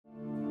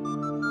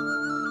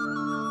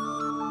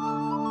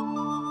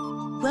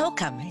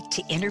Welcome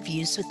to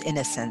Interviews with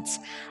Innocence,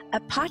 a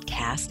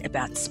podcast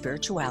about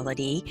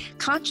spirituality,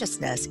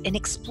 consciousness, and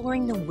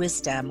exploring the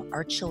wisdom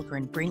our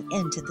children bring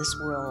into this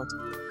world.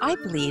 I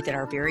believe that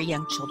our very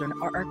young children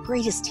are our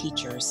greatest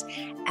teachers.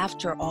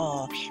 After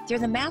all, they're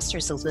the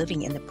masters of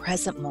living in the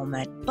present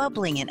moment,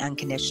 bubbling in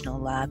unconditional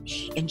love,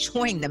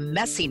 enjoying the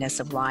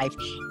messiness of life,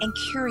 and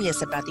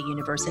curious about the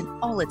universe in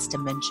all its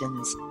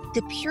dimensions.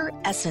 The pure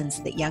essence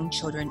that young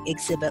children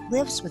exhibit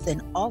lives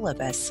within all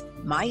of us.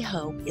 My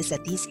hope is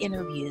that these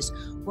interviews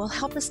will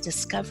help us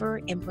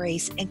discover,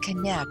 embrace, and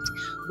connect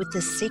with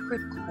the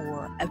sacred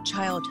core of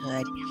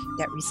childhood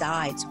that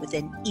resides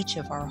within each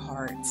of our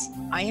hearts.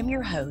 I am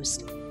your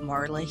host,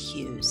 Marla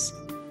Hughes.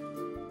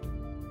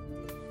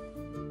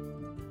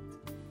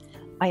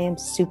 I am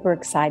super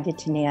excited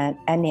to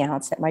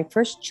announce that my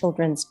first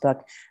children's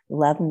book,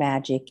 Love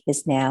Magic,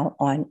 is now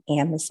on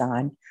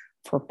Amazon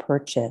for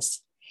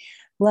purchase.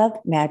 Love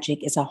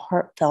Magic is a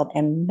heartfelt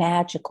and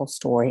magical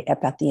story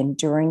about the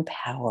enduring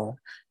power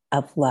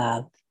of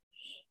love.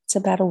 It's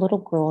about a little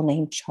girl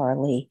named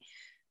Charlie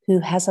who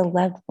has a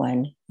loved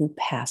one who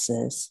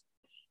passes,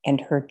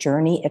 and her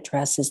journey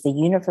addresses the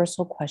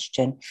universal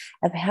question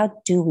of how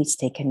do we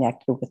stay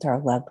connected with our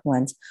loved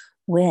ones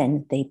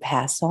when they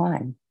pass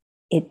on.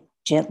 It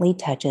gently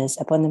touches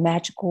upon the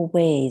magical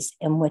ways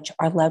in which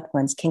our loved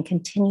ones can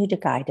continue to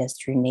guide us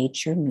through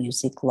nature,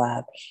 music,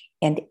 love,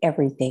 and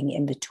everything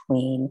in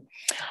between.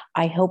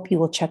 I hope you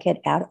will check it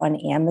out on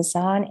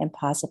Amazon and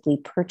possibly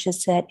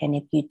purchase it. And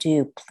if you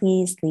do,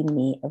 please leave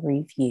me a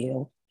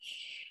review.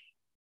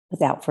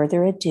 Without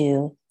further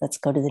ado, let's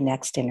go to the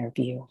next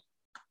interview.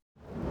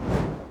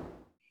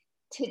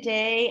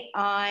 Today,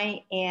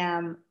 I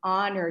am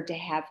honored to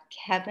have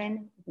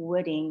Kevin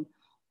Wooding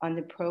on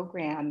the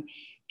program.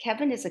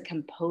 Kevin is a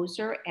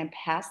composer and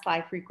past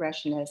life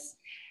regressionist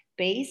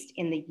based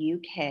in the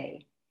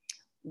UK.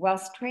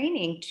 Whilst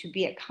training to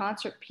be a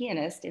concert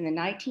pianist in the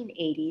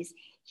 1980s,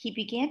 he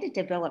began to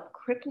develop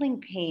crippling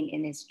pain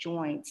in his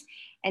joints,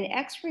 and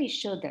x-rays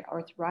showed that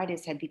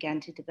arthritis had begun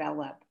to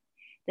develop.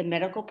 The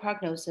medical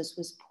prognosis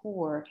was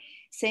poor,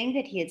 saying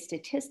that he had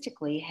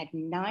statistically had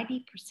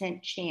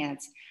 90%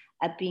 chance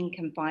of being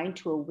confined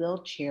to a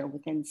wheelchair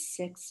within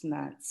 6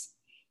 months.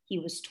 He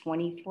was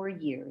 24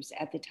 years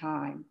at the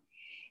time.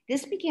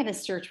 This began a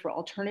search for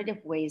alternative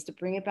ways to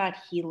bring about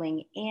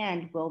healing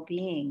and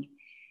well-being.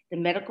 The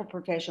medical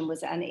profession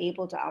was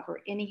unable to offer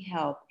any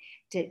help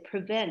to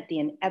prevent the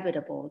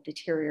inevitable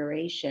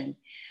deterioration,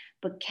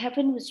 but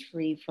Kevin was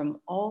free from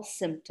all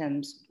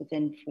symptoms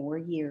within 4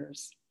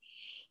 years.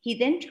 He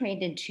then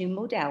trained in 2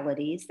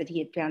 modalities that he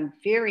had found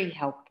very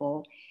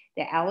helpful: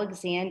 the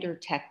Alexander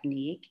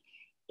Technique,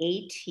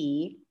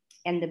 AT,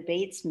 and the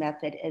Bates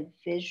Method of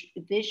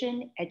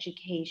vision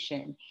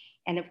education.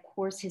 And of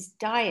course, his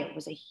diet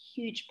was a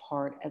huge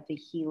part of the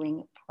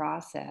healing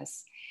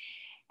process.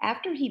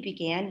 After he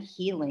began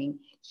healing,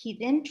 he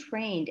then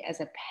trained as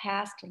a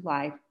past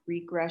life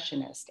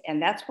regressionist.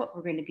 And that's what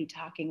we're going to be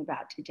talking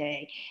about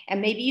today. And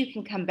maybe you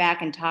can come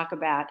back and talk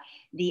about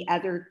the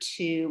other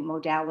 2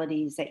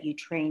 modalities that you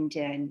trained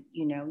in.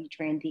 You know, you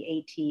trained the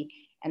AT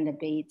and the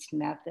Bates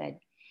Method.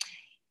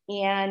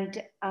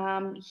 And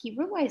he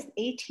realized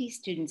AT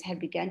students had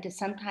begun to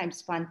sometimes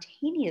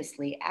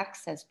spontaneously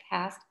access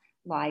past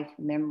life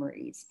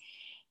memories.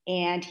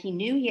 And he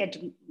knew he had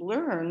to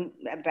learn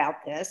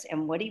about this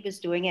and what he was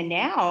doing. And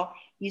now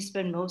you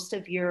spend most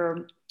of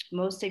your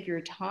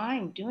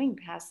time doing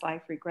past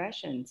life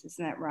regressions.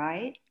 Isn't that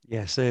right?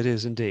 Yes, it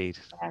is indeed.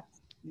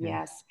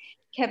 Yes.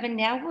 Kevin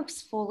now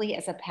works fully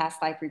as a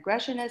past life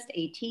regressionist,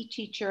 AT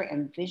teacher,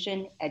 and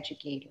vision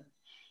educator,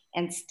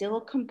 and still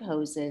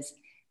composes,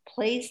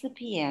 plays the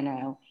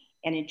piano,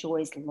 and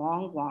enjoys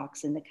long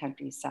walks in the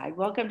countryside.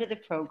 Welcome to the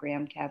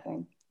program,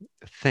 Kevin.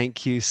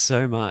 Thank you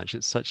so much.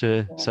 It's such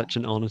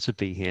an honor to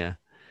be here.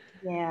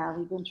 Yeah,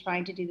 we've been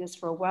trying to do this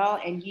for a while,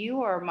 and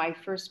you are my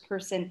first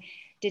person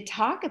to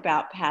talk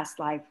about past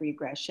life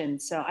regression.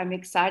 So I'm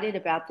excited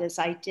about this.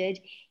 I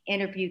did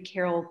interview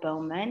Carol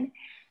Bowman,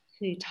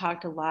 who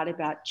talked a lot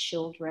about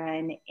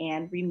children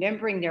and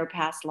remembering their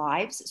past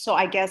lives. So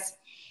I guess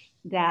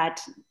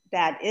that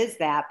is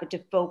that, but to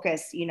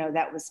focus,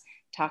 that was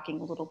talking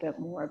a little bit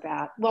more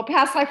about, well,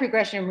 past life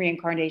regression and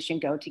reincarnation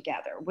go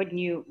together. Wouldn't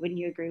you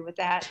agree with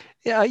that?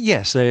 Yeah,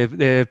 yes,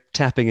 they're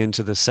tapping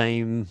into the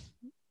same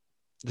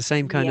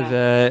kind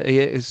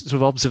of sort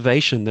of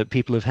observation that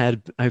people have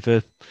had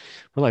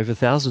over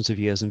thousands of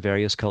years in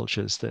various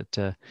cultures,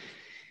 that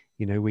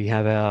we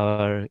have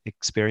our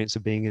experience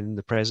of being in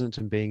the present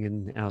and being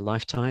in our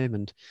lifetime.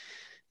 And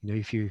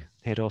if you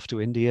head off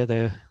to India,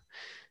 they're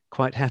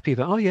quite happy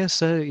about,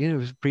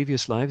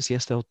 previous lives.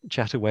 Yes, they'll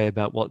chat away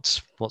about what's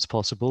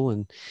possible,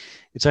 and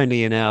it's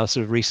only in our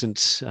sort of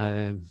recent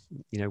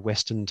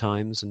Western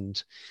times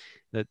and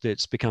that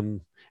it's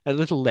become a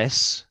little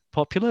less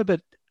popular.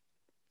 But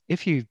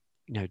if you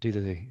do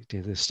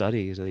the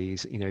studies of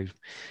these,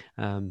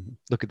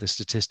 look at the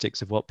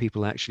statistics of what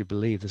people actually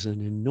believe, there's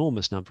an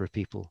enormous number of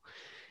people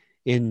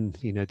in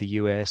the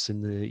US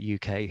and the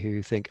UK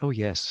who think, oh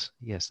yes,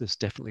 there's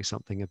definitely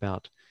something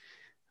about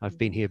I've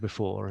been here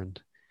before.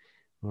 And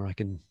or I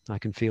can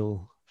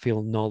feel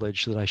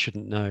knowledge that I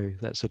shouldn't know,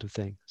 that sort of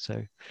thing.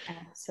 So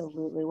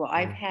Absolutely. Well,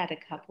 I've had a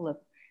couple of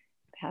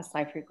past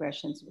life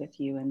regressions with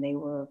you, and they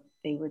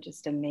were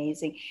just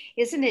amazing.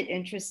 Isn't it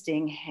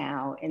interesting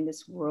how in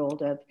this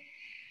world of,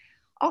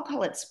 I'll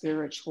call it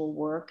spiritual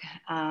work,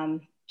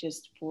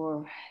 just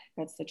for,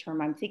 that's the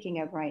term I'm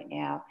thinking of right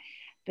now,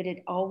 but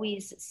it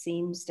always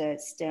seems to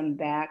stem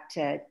back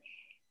to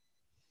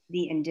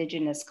the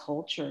indigenous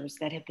cultures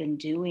that have been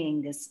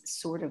doing this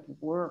sort of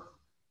work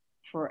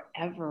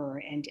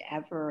forever and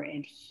ever,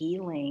 and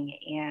healing,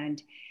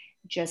 and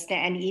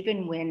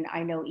even when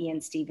I know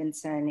Ian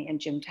Stevenson and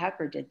Jim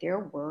Tucker did their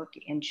work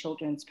in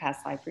children's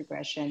past life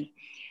regression,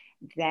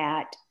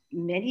 that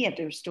many of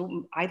their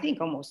stories, I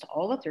think almost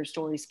all of their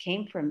stories,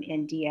 came from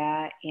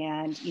India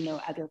and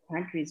other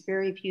countries,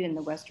 very few in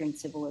the Western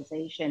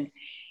civilization.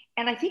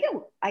 And I think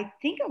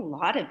a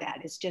lot of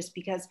that is just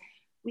because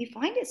we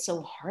find it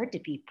so hard to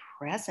be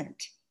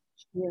present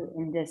here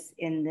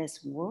in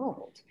this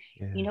world.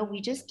 yeah.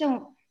 We just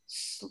don't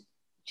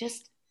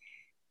just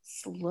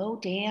slow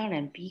down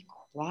and be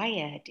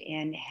quiet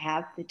and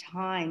have the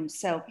time.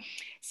 So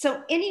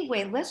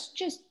anyway, let's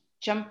just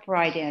jump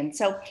right in.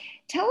 So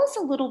tell us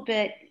a little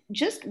bit,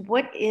 just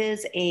what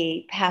is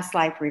a past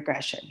life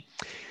regression?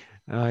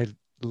 I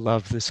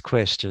love this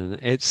question.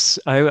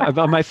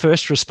 My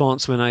first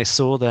response when I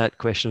saw that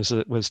question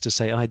was to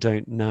say, I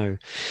don't know.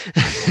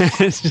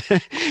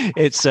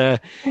 It's And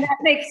that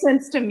makes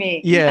sense to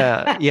me.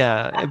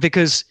 yeah,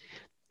 because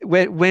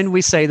when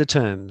we say the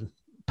term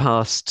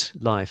past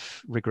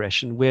life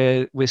regression,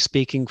 we're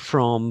speaking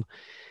from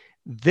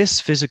this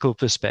physical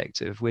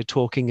perspective. We're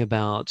talking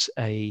about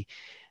a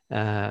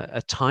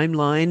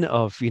timeline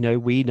of,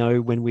 we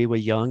know when we were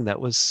young, that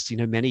was,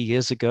 many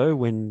years ago.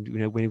 When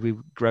we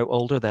grow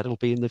older, that'll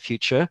be in the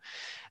future.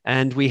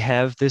 And we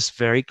have this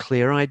very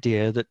clear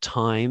idea that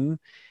time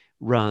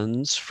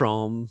runs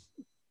from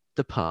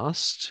the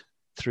past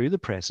through the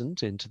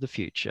present into the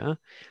future,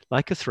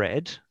 like a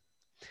thread.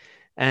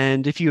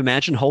 And if you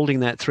imagine holding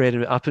that thread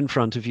up in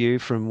front of you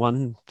from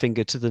one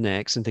finger to the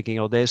next and thinking,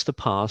 oh, there's the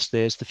past,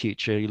 there's the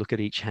future, you look at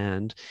each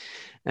hand.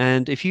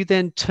 And if you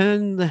then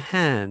turn the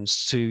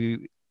hands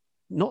to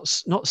not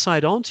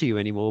side on to you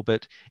anymore,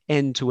 but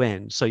end to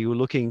end. So you're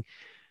looking,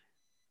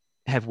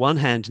 have one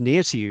hand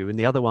near to you and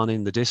the other one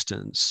in the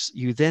distance.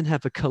 You then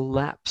have a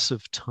collapse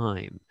of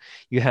time.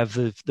 You have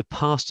the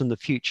past and the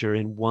future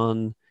in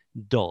one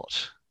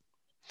dot.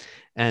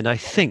 And I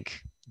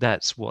think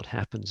that's what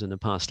happens in a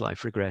past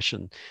life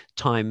regression.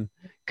 Time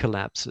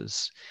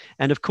collapses.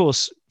 And of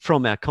course,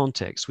 from our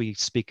context, we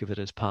speak of it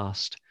as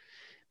past,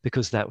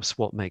 because that was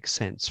what makes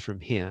sense from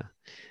here.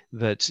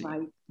 But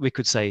Right. we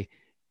could say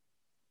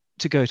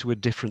to go to a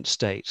different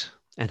state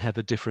and have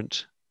a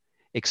different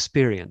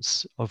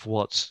experience of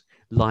what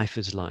life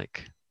is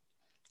like.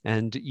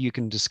 And you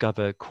can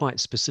discover quite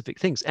specific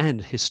things.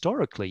 And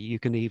historically, you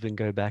can even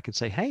go back and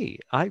say, hey,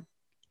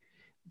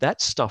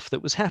 that's stuff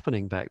that was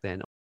happening back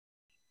then.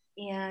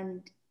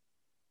 And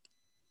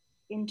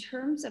in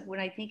terms of when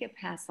I think of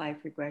past life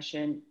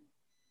regression,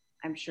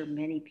 I'm sure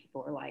many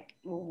people are like,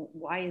 well,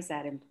 why is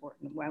that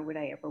important? Why would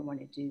I ever want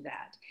to do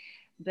that?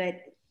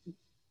 But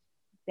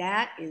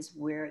that is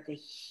where the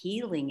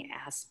healing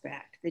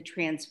aspect, the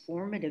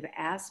transformative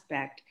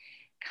aspect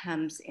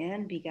comes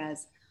in,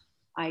 because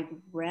I've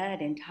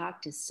read and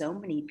talked to so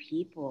many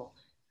people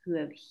who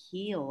have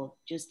healed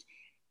just,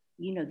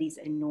 these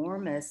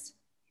enormous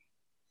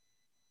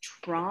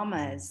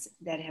traumas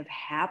that have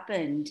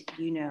happened,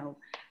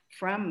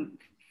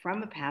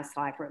 from a past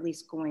life, or at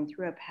least going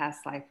through a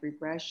past life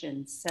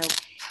regression. So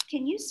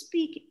can you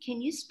speak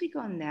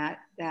on that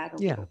a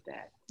little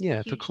bit?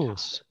 Yeah, of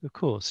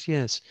course,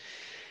 yes.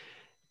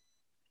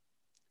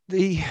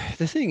 The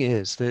thing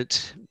is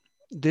that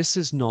this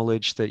is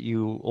knowledge that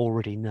you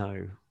already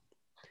know.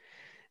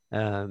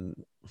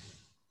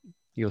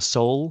 Your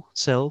soul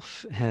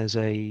self has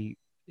a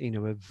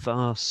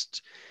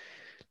vast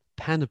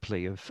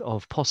panoply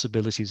of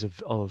possibilities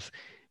of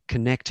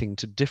connecting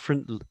to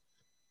different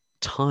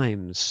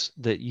times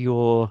that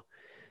your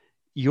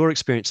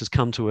experience has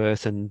come to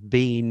Earth and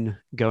been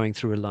going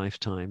through a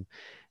lifetime.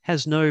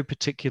 Has no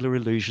particular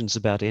illusions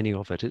about any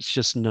of it. It's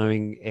just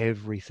knowing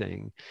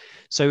everything.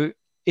 So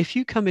if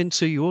you come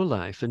into your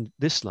life and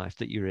this life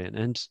that you're in,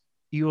 and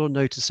you're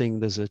noticing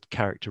there's a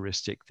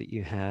characteristic that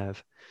you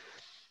have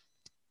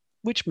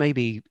which may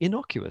be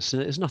innocuous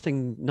and there's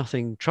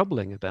nothing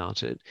troubling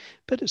about it,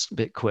 but it's a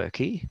bit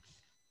quirky.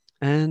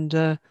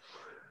 And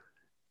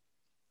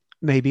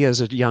maybe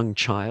as a young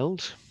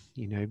child,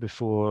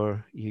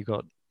 before you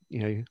got,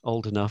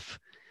 old enough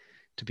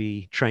to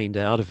be trained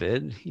out of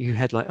it, you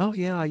had like, oh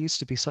yeah, I used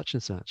to be such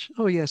and such.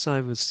 Oh yes, I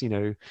was,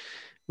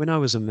 when I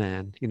was a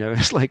man,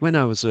 it's like when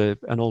I was an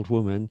old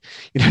woman,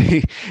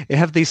 you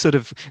have these sort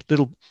of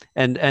little,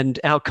 and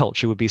our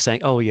culture would be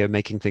saying, oh yeah,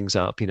 making things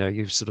up,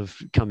 you're sort of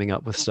coming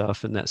up with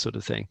stuff and that sort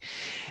of thing.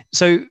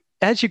 So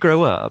as you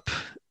grow up,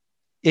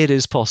 it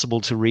is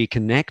possible to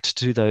reconnect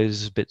to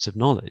those bits of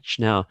knowledge.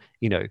 Now,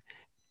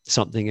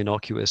 something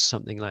innocuous,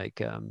 something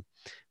like,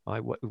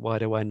 why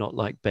do I not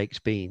like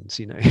baked beans?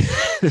 You know,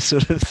 this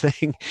sort of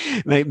thing.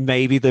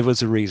 Maybe there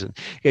was a reason.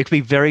 It could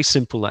be very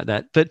simple like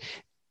that. But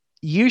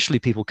usually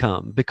people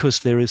come because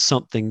there is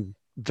something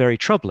very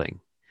troubling.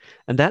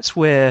 And that's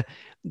where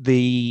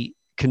the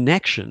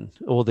connection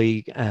or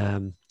the,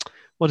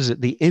 what is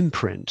it, the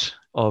imprint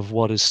of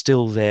what is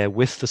still there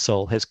with the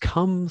soul has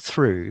come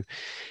through.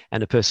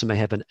 And a person may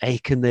have an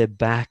ache in their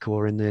back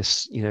or in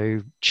this, you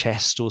know,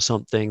 chest or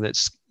something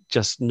that's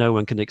just no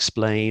one can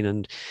explain.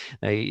 And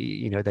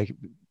they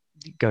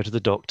go to the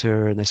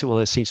doctor and they say, well,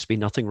 there seems to be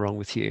nothing wrong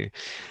with you.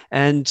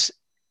 And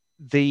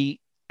the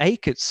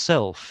ache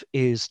itself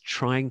is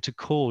trying to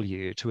call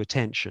you to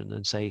attention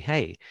and say,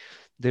 hey,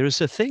 there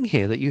is a thing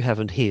here that you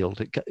haven't healed.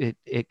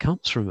 It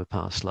comes from a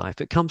past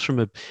life. It comes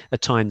from a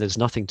time there's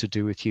nothing to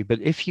do with you.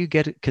 But if you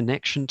get a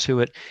connection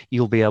to it,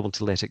 you'll be able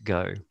to let it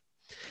go.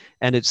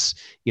 And it's,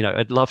 you know,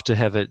 I'd love to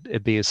have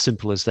it be as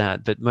simple as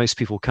that, but most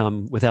people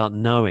come without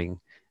knowing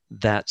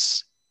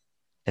that's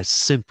as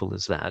simple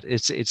as that.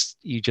 It's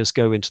you just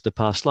go into the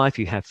past life,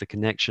 you have the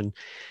connection,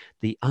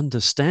 the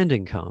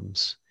understanding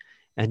comes,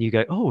 and you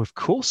go, oh, of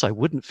course I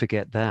wouldn't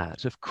forget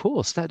that. Of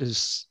course, that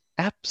is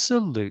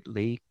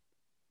absolutely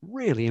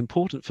really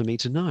important for me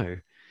to know.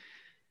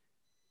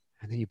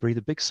 And then you breathe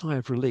a big sigh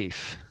of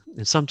relief,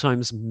 and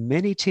sometimes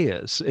many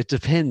tears. It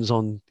depends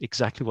on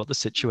exactly what the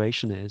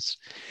situation is.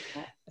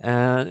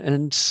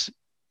 And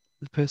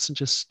the person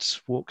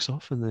just walks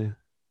off and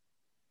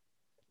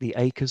the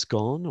ache is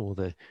gone,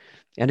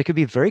 and it could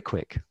be very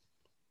quick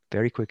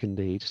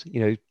indeed. You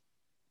know,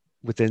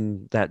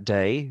 within that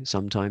day,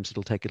 sometimes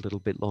it'll take a little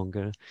bit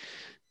longer,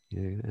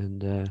 you know,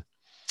 and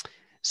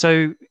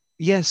so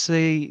yes,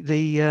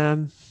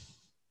 the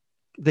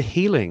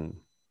healing,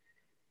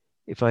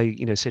 if I,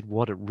 you know, said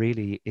what it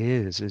really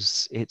is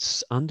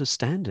it's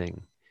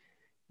understanding,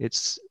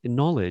 it's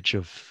knowledge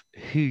of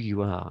who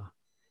you are,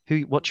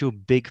 what your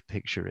big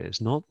picture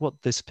is, not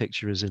what this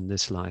picture is in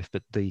this life,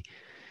 but the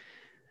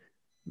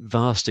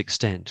vast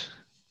extent.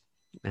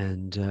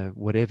 And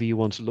whatever you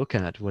want to look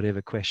at,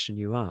 whatever question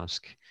you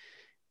ask,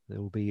 there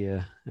will be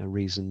a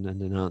reason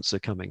and an answer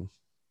coming.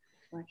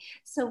 Right.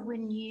 So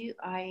when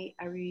I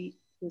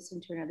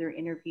listened to another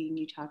interview and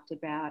you talked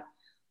about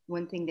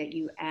one thing that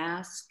you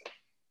ask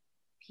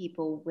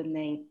people when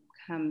they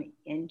come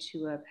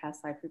into a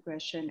past life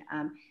regression,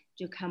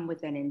 to come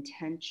with an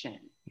intention.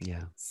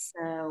 Yeah.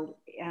 So,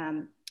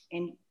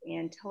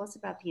 and tell us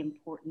about the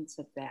importance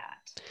of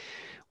that.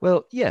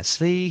 Well, yes,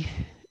 the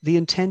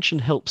intention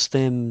helps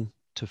them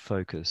to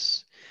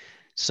focus.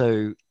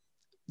 So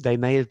they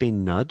may have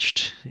been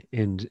nudged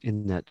in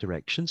that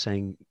direction,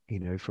 saying, you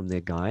know, from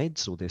their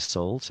guides or their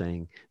soul,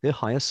 saying their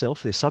higher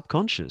self, their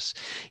subconscious,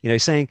 you know,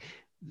 saying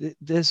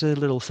there's a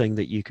little thing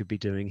that you could be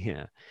doing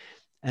here.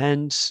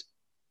 And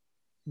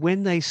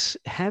when they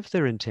have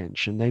their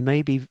intention, they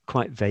may be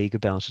quite vague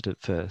about it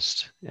at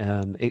first.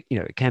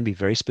 It can be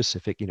very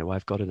specific. You know,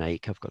 I've got an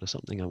ache, I've got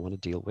something I want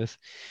to deal with.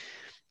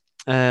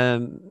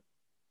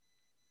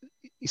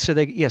 So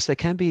they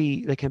can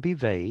be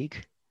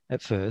vague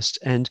at first,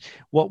 and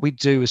what we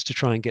do is to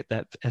try and get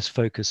that as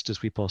focused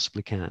as we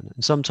possibly can.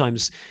 And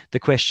sometimes the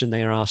question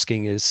they are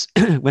asking is,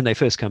 when they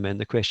first come in,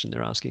 the question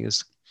they're asking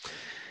is,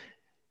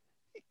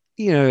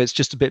 you know, it's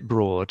just a bit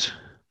broad.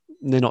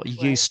 They're not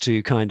used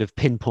to kind of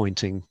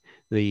pinpointing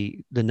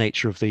the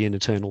nature of the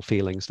internal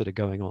feelings that are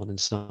going on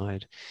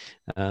inside.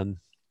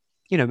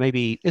 You know,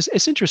 maybe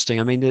it's interesting.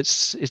 I mean,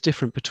 it's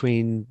different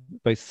between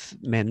both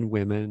men and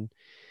women.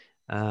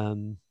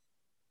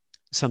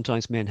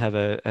 Sometimes men have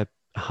a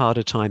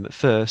harder time at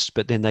first,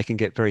 but then they can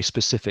get very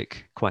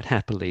specific quite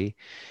happily.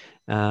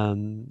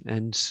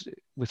 And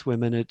with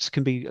women, it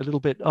can be a little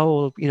bit,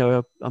 oh, you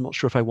know, I'm not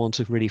sure if I want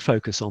to really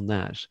focus on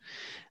that.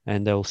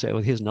 And they'll say,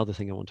 well, here's another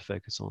thing I want to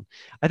focus on.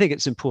 I think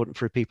it's important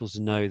for people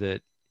to know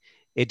that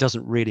it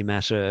doesn't really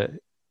matter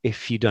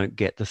if you don't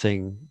get the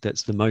thing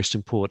that's the most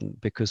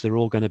important, because they're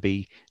all going to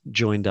be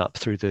joined up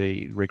through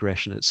the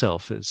regression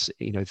itself. As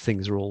you know,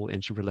 things are all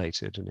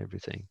interrelated and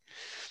everything.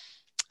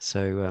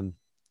 So,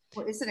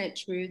 well, isn't it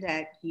true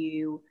that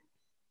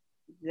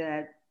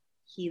the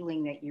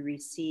healing that you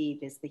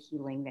receive is the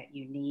healing that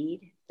you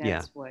need?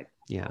 That's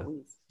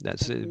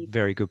that's a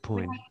very good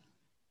point.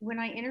 When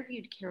I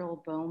interviewed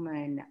Carol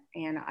Bowman,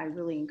 and I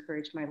really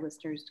encourage my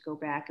listeners to go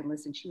back and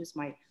listen, she was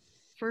my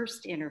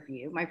first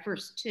interview, my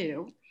first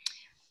two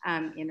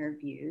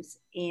interviews,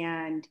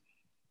 and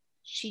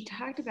she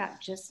talked about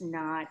just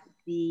not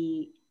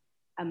the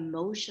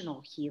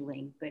emotional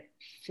healing, but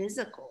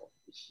physical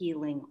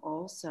healing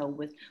also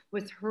with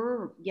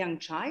her young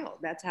child.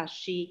 That's how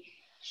she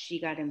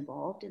got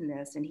involved in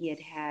this, and he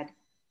had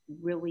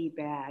really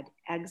bad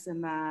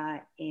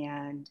eczema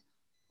and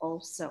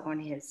also on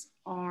his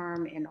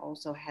arm, and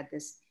also had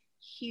this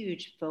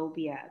huge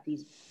phobia,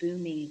 these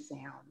booming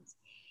sounds.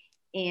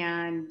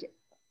 And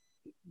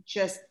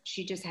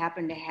she just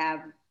happened to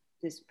have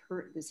this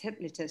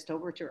hypnotist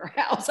over to her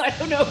house. I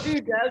don't know who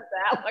does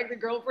that. Like the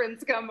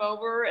girlfriends come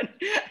over, and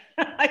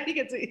I think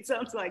it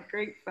sounds like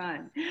great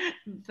fun.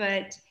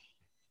 But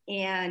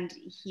And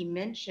he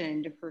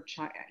mentioned her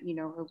child,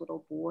 her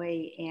little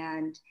boy,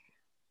 and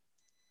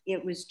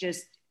it was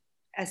just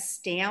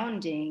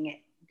astounding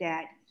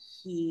that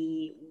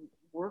he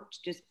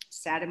just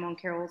sat him on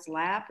Carol's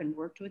lap and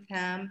worked with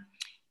him.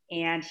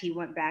 And he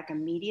went back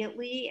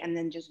immediately and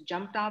then just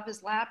jumped off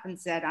his lap and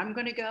said, I'm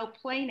going to go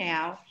play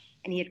now.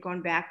 And he had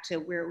gone back to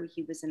where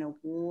he was in a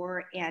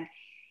war. And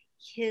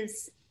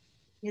his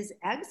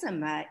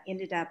eczema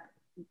ended up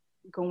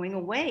going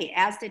away,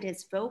 as did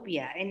his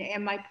phobia.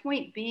 And my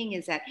point being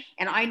is that,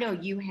 and I know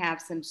you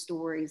have some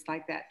stories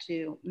like that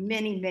too,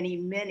 many, many,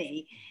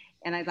 many.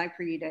 And I'd like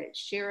for you to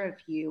share a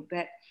few.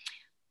 But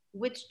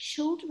with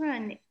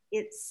children,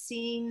 it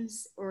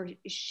seems, or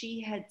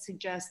she had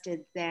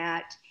suggested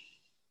that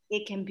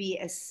it can be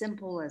as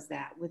simple as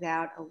that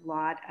without a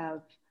lot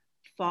of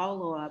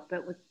follow up.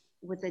 But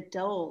with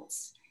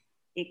adults,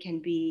 it can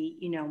be,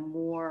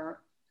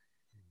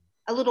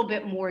 a little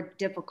bit more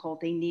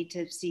difficult. They need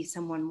to see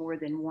someone more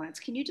than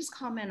once. Can you just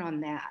comment on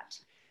that?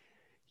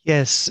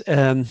 Yes.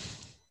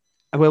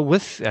 Well,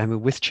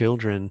 with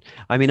children,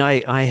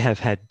 I have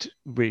had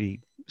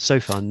really so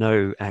far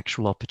no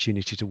actual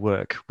opportunity to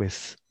work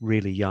with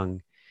really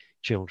young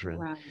children.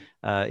 Right.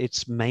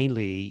 It's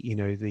mainly,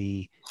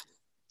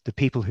 the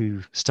people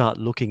who start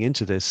looking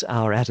into this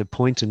are at a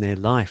point in their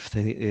life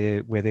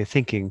where they're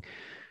thinking,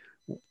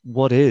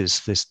 what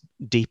is this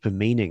deeper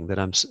meaning that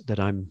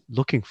I'm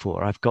looking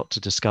for? I've got to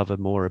discover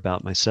more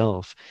about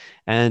myself.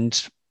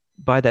 And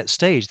by that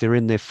stage, they're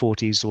in their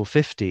 40s or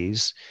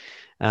 50s,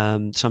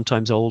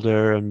 sometimes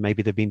older, and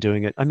maybe they've been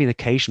doing it.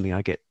 Occasionally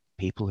I get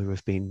people who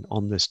have been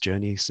on this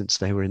journey since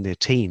they were in their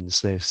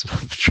teens. They're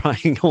sort of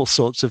trying all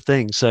sorts of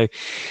things. So,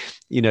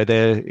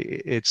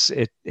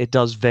 it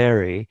does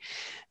vary.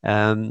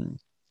 But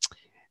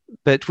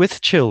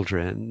with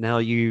children, now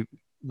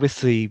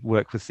with the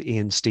work with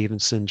Ian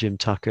Stevenson, Jim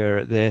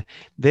Tucker, they're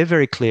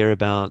very clear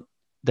about,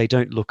 they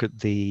don't look at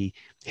the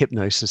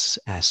hypnosis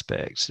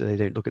aspect. They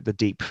don't look at the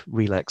deep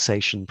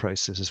relaxation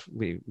processes,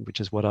 which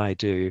is what I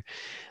do.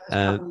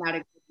 That's probably not a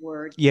good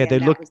word. Yeah,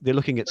 And they're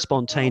looking at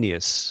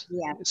spontaneous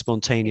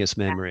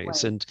memories,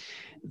 exactly. and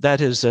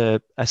that is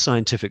a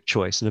scientific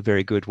choice and a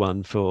very good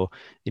one for,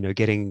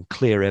 getting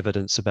clear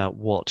evidence about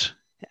what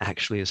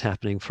actually is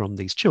happening from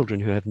these children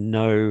who have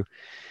no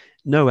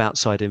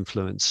outside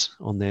influence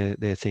on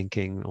their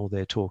thinking or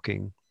their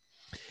talking.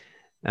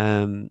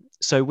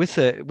 So with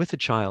a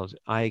child,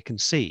 I can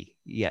see,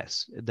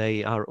 yes,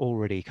 they are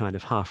already kind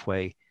of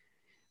halfway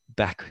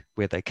back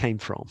where they came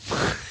from.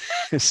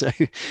 So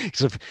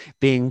sort of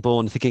being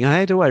born thinking,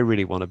 hey, do I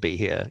really want to be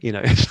here?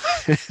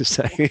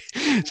 So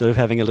sort of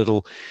having a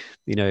little,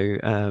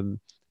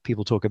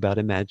 people talk about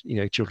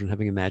children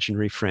having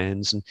imaginary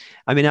friends. And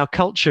our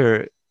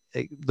culture,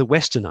 the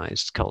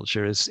westernized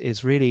culture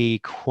is really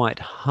quite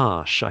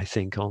harsh, I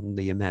think, on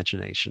the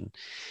imagination.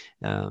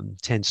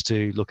 Tends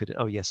to look at it,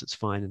 oh yes, it's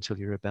fine until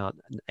you're about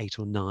 8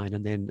 or 9,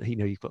 and then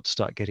you've got to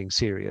start getting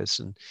serious.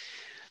 And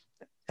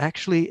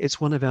actually,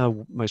 it's one of our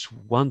most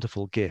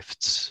wonderful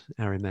gifts,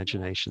 our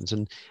imaginations.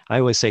 And I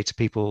always say to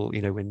people,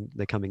 when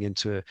they're coming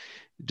into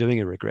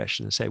doing a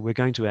regression, and say, we're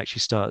going to actually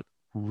start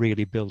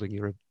really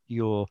building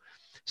your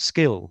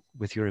skill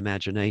with your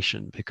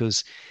imagination,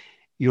 because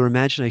your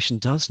imagination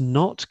does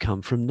not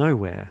come from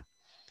nowhere.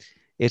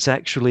 It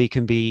actually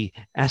can be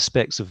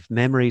aspects of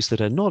memories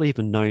that are not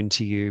even known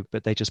to you,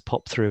 but they just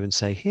pop through and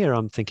say, here,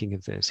 I'm thinking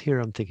of this, here,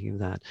 I'm thinking of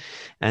that.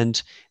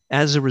 And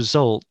as a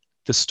result,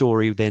 the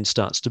story then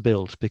starts to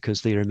build,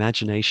 because their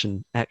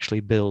imagination actually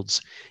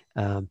builds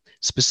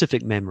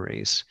specific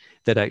memories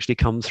that actually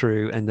come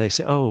through, and they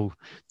say, oh,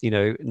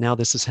 now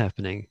this is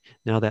happening,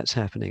 now that's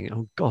happening,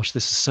 oh gosh,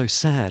 this is so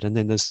sad. And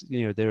then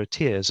there are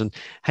tears, and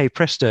hey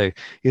presto,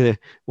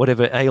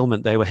 whatever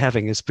ailment they were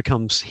having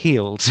becomes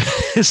healed.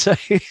 so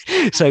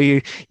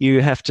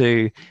you have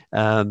to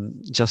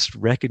just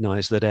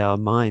recognize that our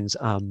minds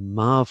are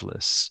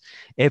marvelous,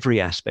 every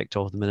aspect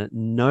of them, and at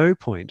no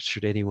point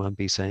should anyone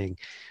be saying,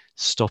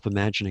 stop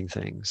imagining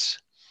things.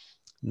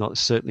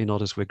 Certainly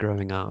not as we're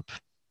growing up.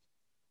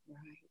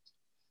 Right.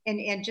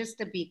 And just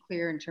to be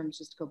clear,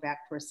 just to go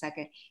back for a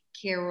second,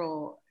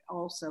 Carol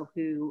also,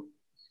 who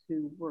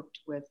worked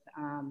with,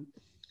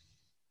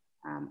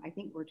 I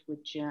think worked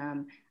with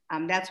Jim.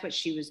 That's what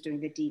she was doing,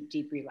 the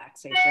deep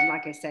relaxation.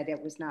 Like I said, it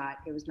was not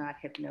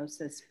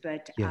hypnosis,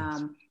 but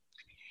Yes.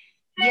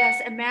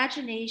 Yes,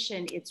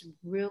 imagination. It's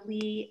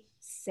really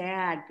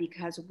sad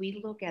because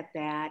we look at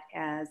that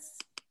as,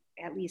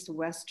 at least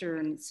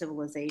Western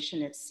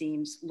civilization, it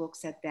seems,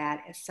 looks at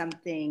that as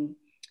something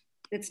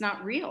that's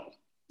not real.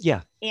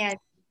 Yeah. And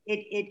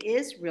it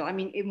is real.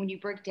 When you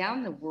break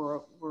down the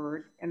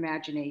word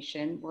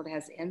imagination, well, it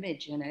has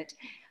image in it,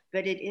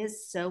 but it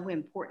is so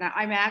important.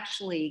 I'm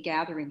actually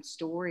gathering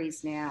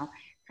stories now,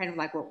 kind of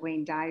like what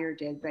Wayne Dyer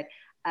did, but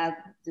of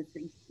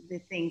the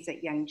things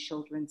that young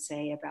children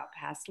say about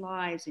past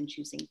lives and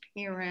choosing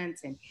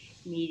parents and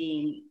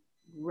meeting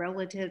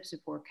relatives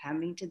before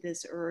coming to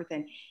this earth.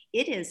 And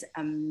it is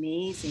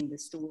amazing, the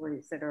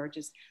stories that are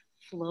just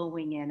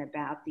flowing in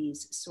about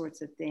these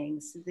sorts of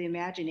things. The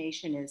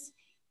imagination is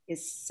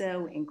is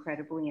so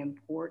incredibly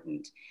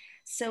important.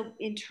 So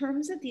in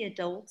terms of the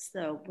adults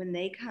though, when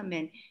they come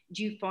in,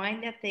 do you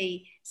find that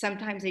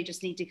sometimes they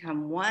just need to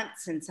come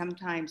once and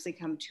sometimes they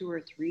come 2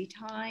 or 3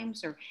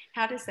 times, or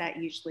how does that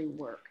usually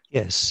work?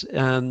 Yes.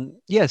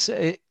 Yes.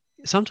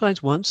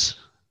 Sometimes once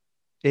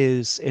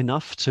is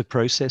enough to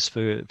process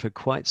for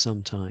quite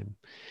some time.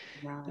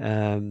 Right.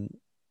 Um,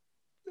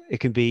 it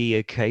can be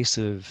a case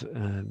of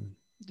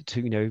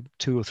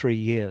 2 or 3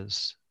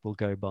 years will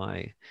go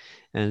by,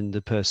 and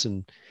the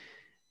person,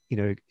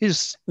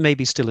 is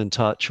maybe still in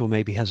touch or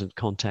maybe hasn't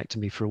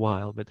contacted me for a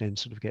while, but then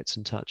sort of gets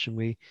in touch and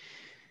we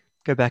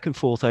go back and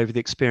forth over the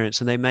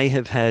experience. And they may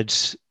have had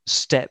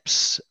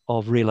steps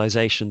of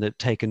realization that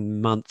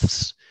taken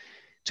months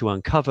to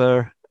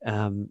uncover,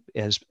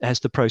 as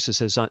the process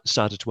has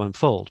started to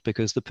unfold,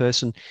 because the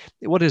person,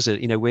 what is it?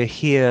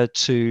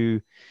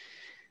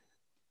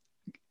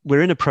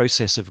 We're in a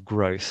process of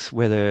growth,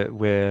 whether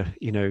we're,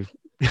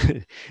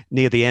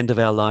 near the end of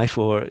our life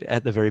or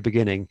at the very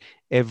beginning.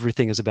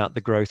 Everything is about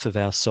the growth of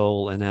our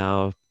soul and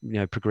our,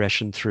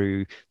 progression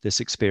through this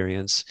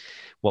experience,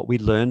 what we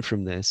learn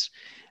from this.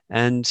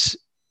 And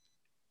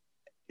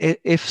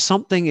if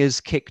something is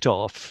kicked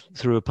off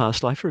through a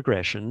past life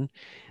regression,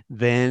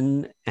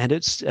 then, and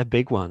it's a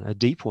big one, a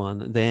deep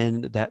one,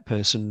 then that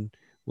person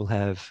will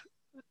have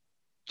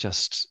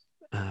just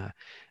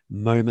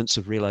moments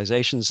of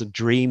realizations, of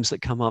dreams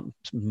that come up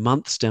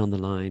months down the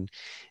line.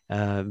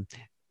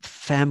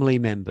 Family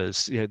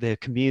members, their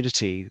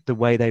community, the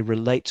way they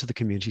relate to the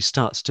community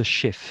starts to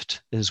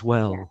shift as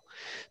well,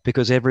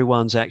 because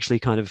everyone's actually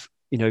kind of,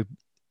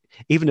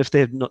 even if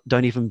they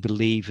don't even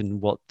believe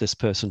in what this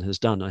person has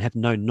done, I have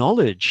no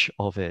knowledge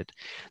of it,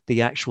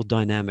 the actual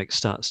dynamic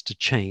starts to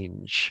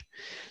change.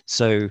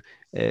 So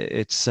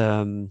it's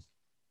the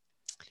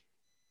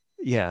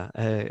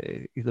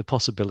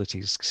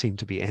possibilities seem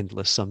to be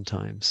endless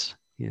sometimes.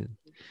 Yeah.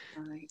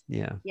 Right.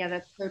 Yeah. Yeah,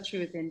 that's so true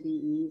with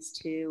NDEs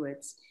too.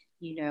 It's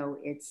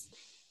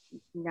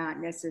not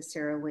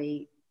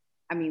necessarily,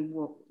 I mean,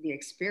 well, the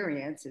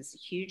experience is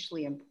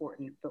hugely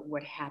important, but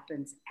what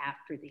happens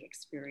after the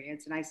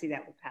experience. And I see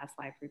that with past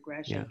life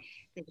regression,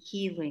 the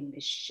healing,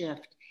 the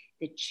shift,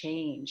 the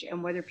change.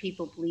 And whether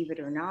people believe it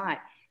or not,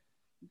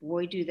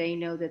 boy, do they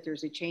know that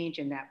there's a change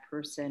in that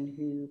person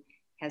who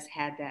has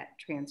had that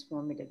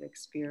transformative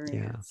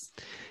experience.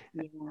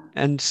 Yeah.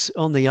 And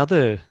on the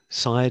other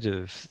side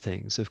of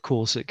things, of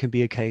course, it can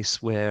be a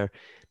case where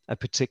a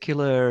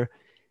particular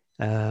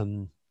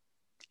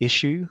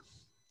issue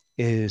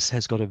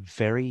has got a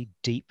very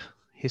deep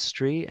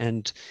history,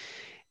 and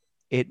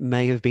it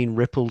may have been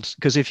rippled.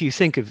 Because if you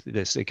think of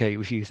this, okay,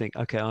 if you think,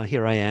 okay,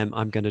 here I am,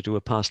 I'm going to do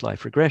a past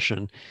life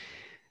regression,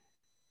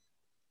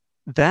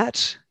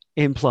 that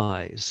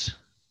implies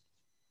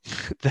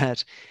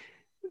that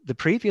the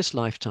previous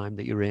lifetime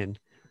that you're in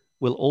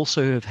will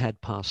also have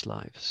had past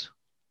lives.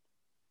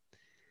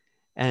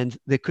 And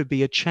there could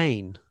be a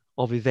chain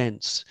of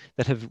events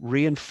that have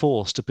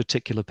reinforced a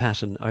particular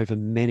pattern over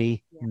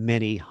many,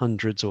 many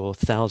hundreds or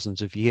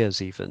thousands of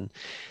years even,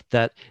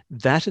 that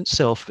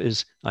itself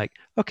is like,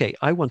 okay,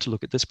 I want to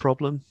look at this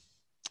problem.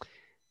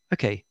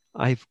 Okay,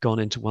 I've gone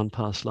into one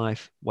past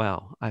life.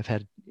 Wow, I've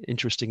had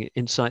interesting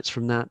insights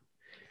from that.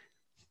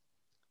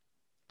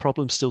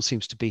 Problem still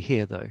seems to be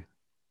here though.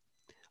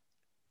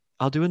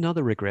 I'll do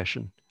another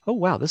regression. Oh,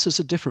 wow, this is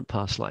a different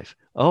past life.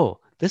 Oh,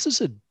 this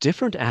is a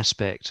different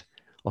aspect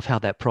of how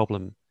that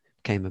problem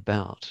came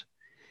about.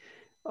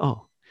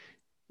 Oh,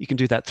 you can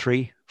do that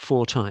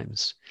 3-4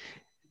 times.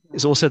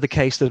 It's also the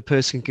case that a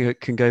person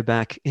can go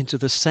back into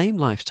the same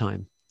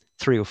lifetime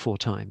 3 or 4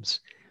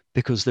 times,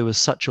 because there was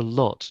such a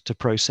lot to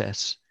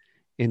process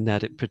in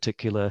that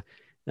particular.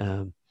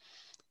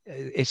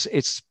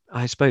 It's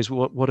I suppose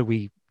what are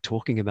we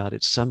talking about?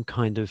 It's some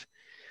kind of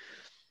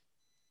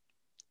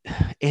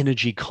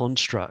energy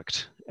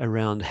construct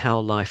around how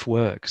life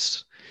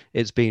works.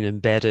 It's been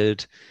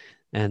embedded,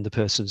 and the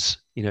person's,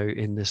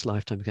 in this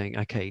lifetime going,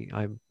 okay,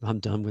 I'm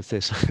done with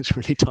this. It's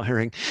really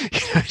tiring.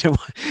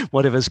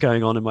 Whatever's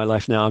going on in my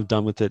life now, I'm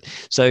done with it.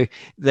 So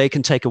they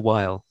can take a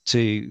while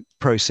to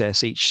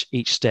process each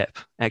step,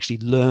 actually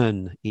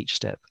learn each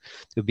step.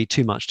 It would be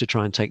too much to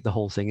try and take the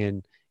whole thing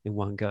in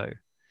one go.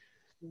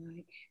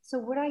 Right. So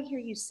what I hear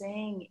you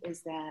saying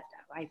is that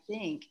I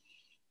think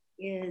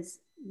is,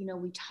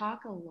 we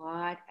talk a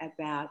lot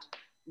about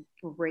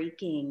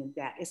breaking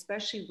that,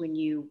 especially when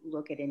you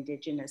look at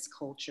indigenous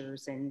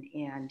cultures and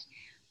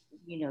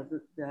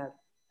the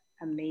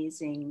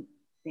amazing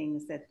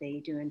things that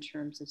they do in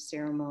terms of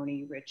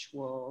ceremony,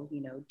 ritual,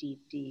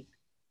 deep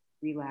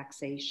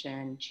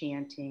relaxation,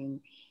 chanting.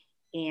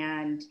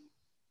 And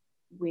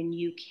when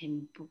you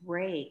can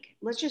break,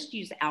 let's just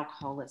use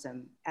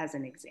alcoholism as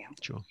an example.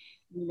 Sure.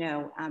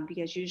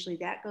 Because usually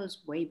that goes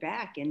way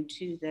back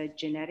into the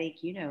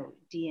genetic,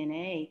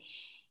 DNA.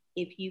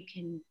 If you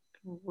can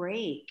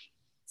break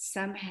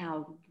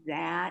somehow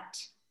that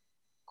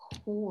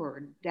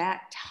cord,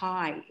 that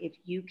tie, if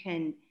you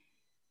can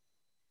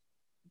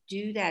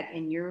do that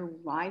in your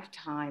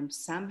lifetime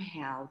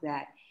somehow,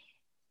 that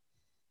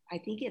I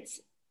think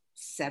it's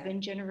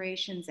 7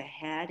 generations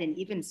ahead, and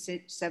even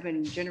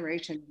 7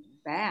 generations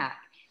back.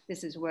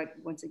 This is what,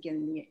 once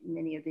again,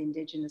 many of the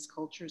indigenous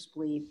cultures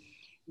believe,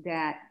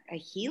 that a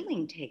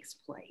healing takes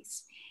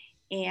place.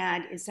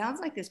 And it sounds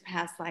like this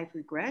past life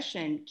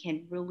regression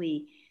can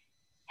really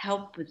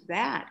help with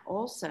that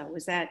also.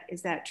 Is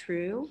that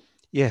true?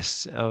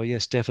 Yes. Oh,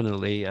 yes,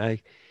 definitely. I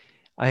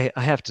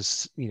have to,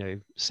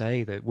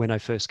 say that when I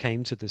first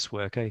came to this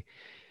work, I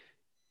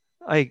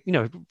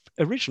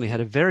originally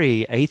had a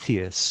very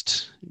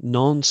atheist,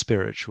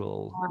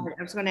 non-spiritual.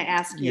 I was going to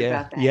ask you Yeah,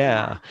 about that.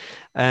 yeah.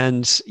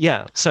 And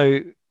yeah,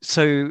 so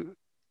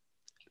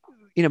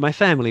my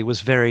family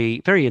was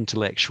very, very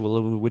intellectual,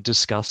 and we would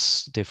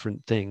discuss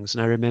different things.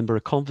 And I remember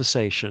a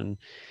conversation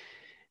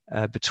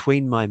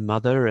between my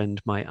mother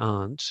and my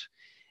aunt,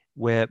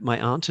 where my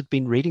aunt had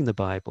been reading the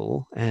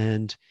Bible,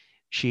 and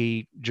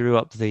she drew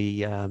up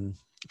the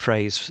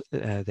phrase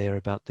there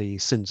about the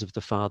sins of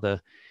the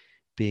father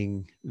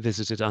being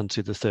visited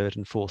unto the third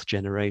and fourth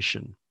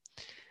generation.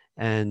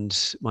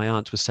 And my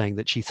aunt was saying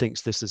that she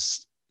thinks this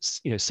is,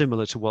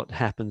 similar to what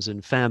happens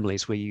in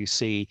families where you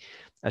see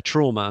a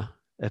trauma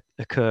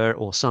occur,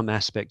 or some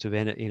aspect of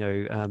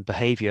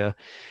behavior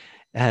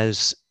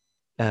has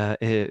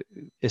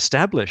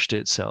established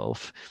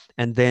itself,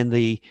 and then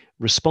the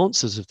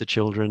responses of the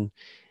children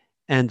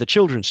and the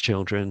children's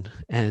children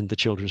and the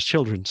children's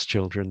children's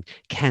children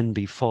can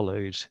be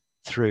followed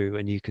through,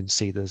 and you can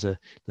see there's a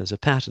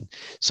pattern.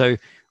 So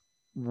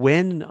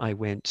when I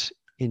went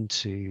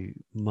into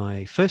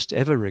my first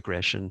ever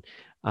regression,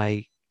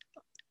 I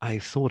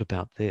thought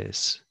about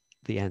this,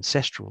 the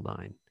ancestral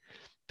line,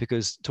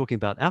 because talking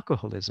about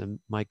alcoholism,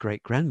 my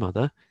great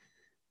grandmother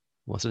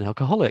was an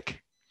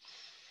alcoholic.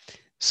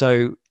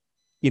 So,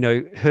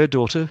 her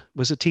daughter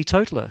was a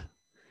teetotaler,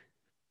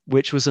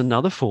 which was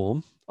another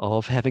form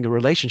of having a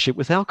relationship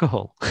with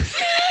alcohol.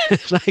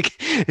 Like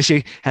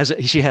she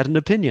had an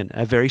opinion,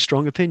 a very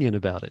strong opinion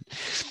about it.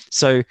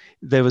 So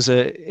there was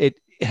it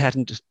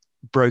hadn't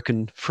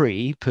broken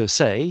free per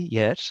se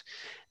yet,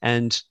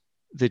 and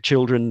the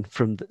children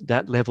from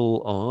that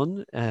level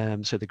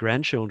on, so the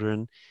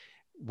grandchildren,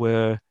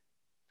 were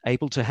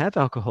able to have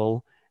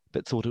alcohol,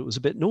 but thought it was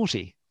a bit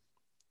naughty.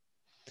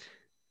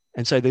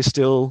 And so there's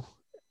still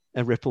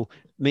a ripple.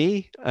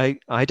 Me,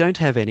 I don't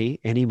have any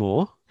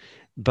anymore,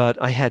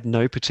 but I had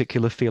no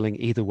particular feeling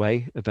either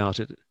way about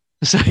it.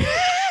 So,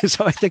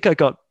 so I think I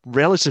got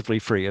relatively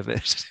free of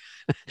it.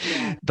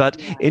 Yeah, But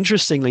yeah,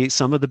 interestingly,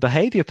 some of the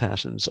behavior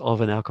patterns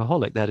of an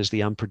alcoholic, that is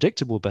the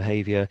unpredictable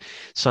behavior,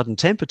 sudden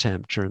temper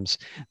tantrums,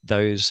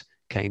 those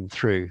came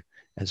through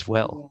as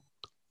well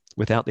yeah.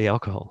 without the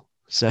alcohol.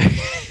 So,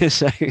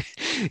 so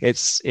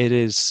it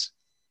is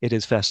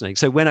fascinating.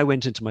 So when I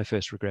went into my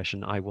first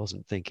regression, I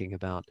wasn't thinking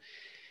about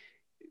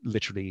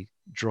literally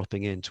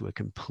dropping into a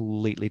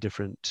completely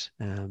different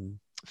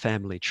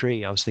family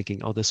tree. I was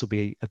thinking, oh, this will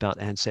be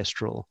about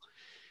ancestral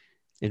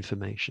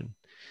information.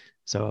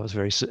 So I was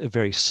very,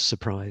 very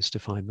surprised to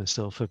find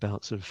myself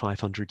about sort of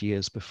 500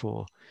 years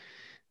before,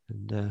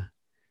 and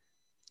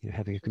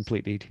having a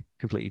completely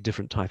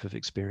different type of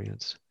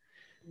experience.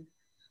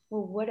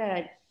 Well, what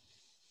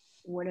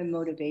a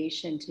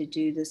motivation to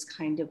do this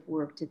kind of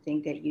work, to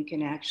think that you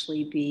can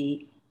actually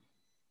be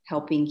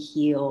helping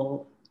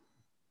heal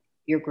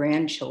your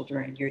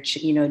grandchildren, your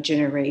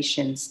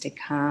generations to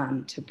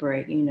come, to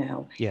break,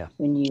 Yeah.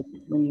 when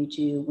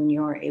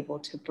you are able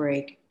to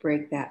break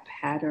that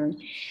pattern.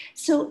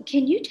 So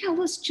can you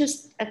tell us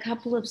just a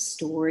couple of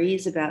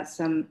stories about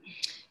some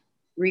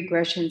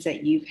regressions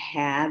that you've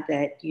had,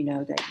 that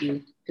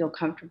you feel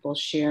comfortable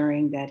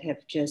sharing, that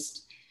have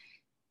just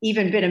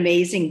even been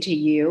amazing to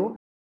you?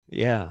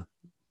 Yeah.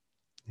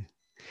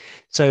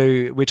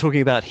 So we're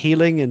talking about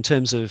healing in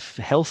terms of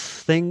health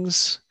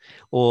things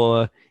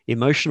or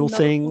emotional Emotional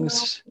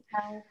things.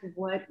 health,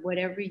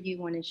 whatever you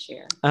want to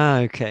share.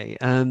 Okay.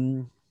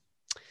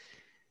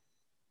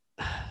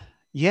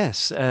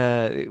 Yes.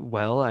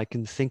 Well, I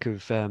think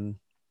of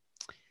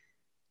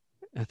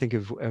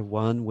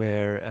one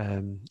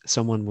where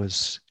someone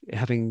was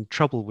having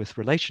trouble with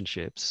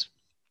relationships.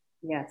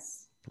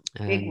 Yes,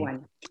 big And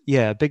one.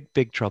 yeah,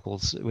 big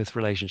troubles with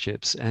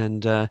relationships,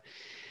 and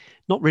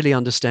not really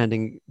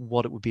understanding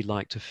what it would be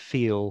like to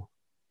feel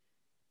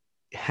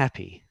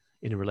happy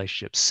in a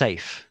relationship,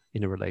 safe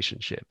in a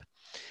relationship.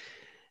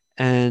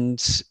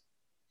 And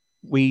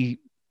we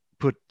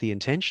put the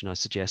intention, I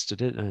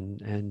suggested it,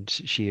 and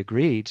she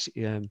agreed.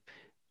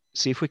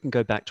 See if we can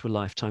go back to a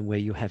lifetime where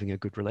you're having a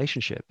good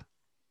relationship.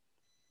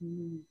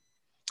 Mm.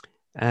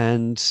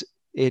 And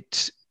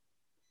it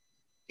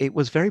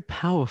was very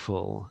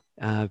powerful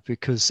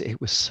because it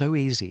was so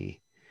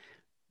easy.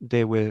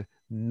 There were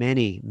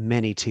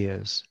many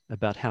tears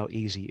about how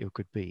easy it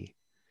could be.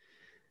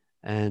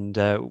 And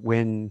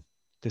when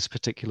this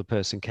particular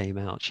person came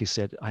out, she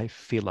said, I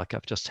feel like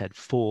I've just had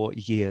 4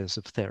 years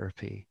of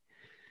therapy.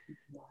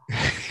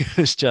 It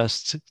was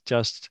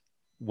just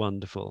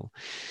wonderful.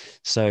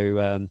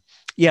 So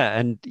yeah,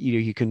 and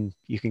you can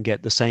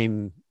get the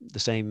same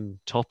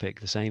topic,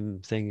 the same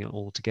thing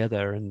all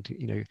together,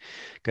 and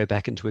go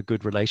back into a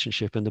good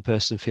relationship, and the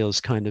person feels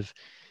kind of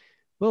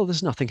well,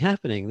 there's nothing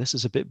happening. This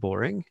is a bit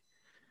boring.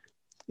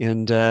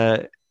 And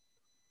lo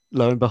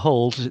and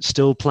behold, it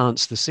still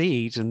plants the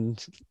seed,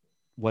 and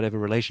whatever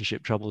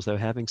relationship troubles they were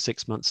having,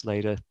 6 months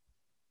later,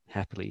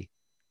 happily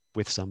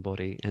with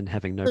somebody and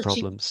having no So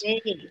problems.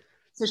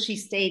 she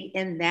stayed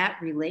in that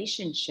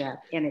relationship,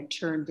 and it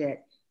turned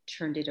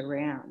it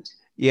around.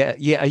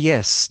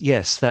 Yes,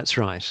 that's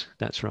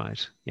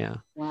right. Yeah.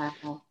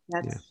 Wow,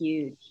 that's Yeah.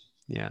 huge.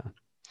 Yeah.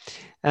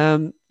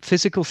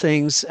 Physical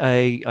things,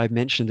 I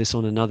mentioned this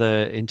on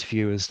another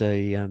interview, as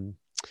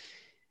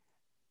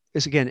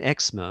is again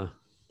eczema.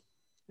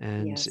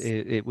 And Yes.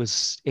 it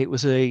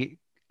was a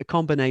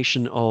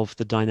combination of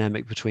the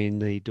dynamic between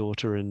the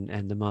daughter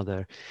and the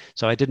mother.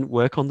 So I didn't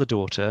work on the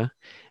daughter,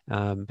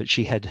 but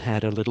she had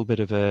had a little bit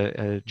of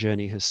a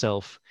journey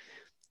herself,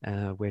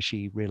 where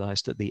she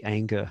realized that the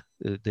anger,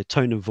 the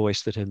tone of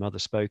voice that her mother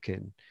spoke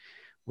in,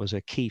 was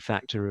a key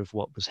factor of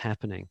what was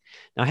happening.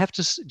 Now, I have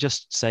to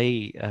just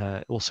say,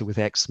 also with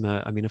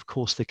eczema, I mean, of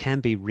course, there can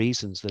be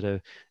reasons that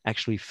are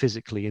actually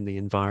physically in the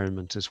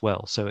environment as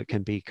well. So it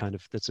can be kind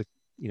of, that's a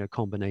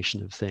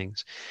combination of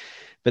things.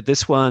 But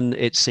this one,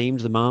 it seemed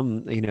the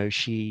mum,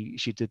 she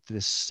did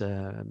this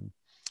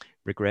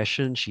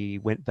regression. She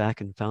went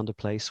back and found a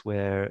place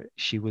where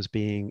she was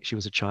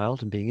a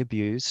child and being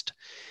abused,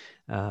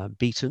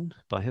 beaten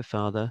by her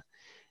father,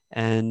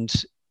 and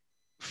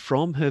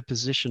from her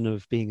position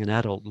of being an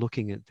adult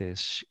looking at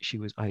this,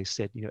 I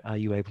said, are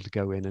you able to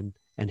go in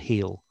and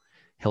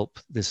help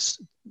this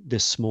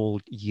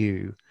small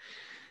you,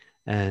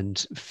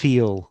 and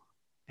feel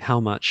how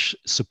much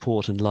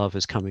support and love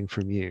is coming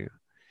from you?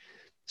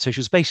 So she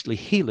was basically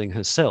healing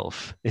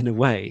herself in a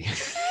way.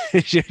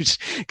 She was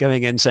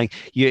going in saying,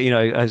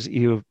 as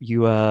you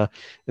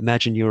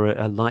imagine you're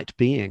a light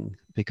being,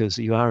 because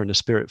you are in a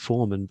spirit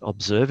form, and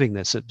observing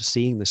this,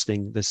 seeing this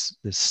thing, this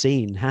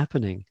scene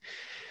happening.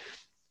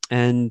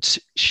 And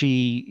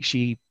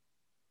she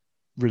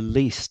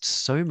released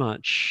so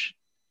much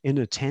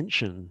inner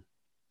tension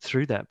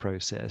through that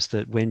process,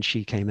 that when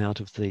she came out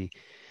of the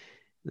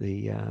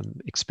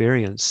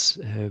experience,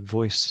 her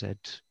voice had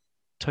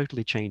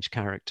totally changed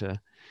character.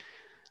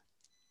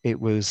 It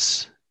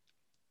was,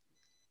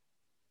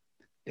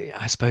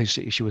 I suppose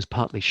she was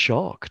partly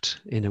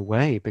shocked in a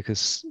way,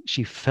 because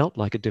she felt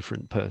like a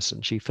different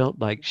person. She felt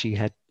like she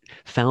had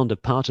found a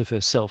part of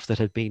herself that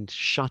had been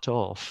shut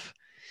off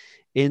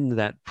in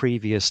that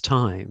previous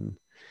time,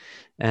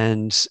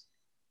 and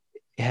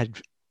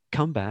had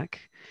come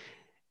back.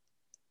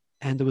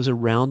 And there was a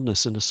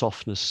roundness and a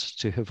softness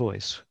to her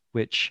voice,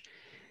 which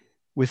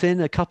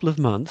within a couple of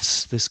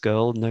months, this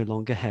girl no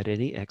longer had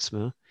any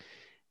eczema.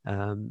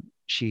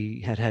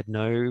 She had had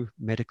no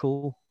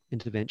medical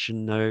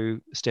intervention, no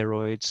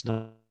steroids,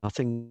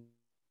 nothing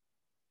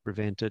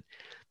prevented.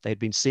 They'd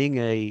been seeing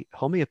a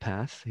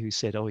homeopath who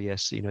said, oh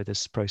yes,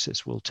 this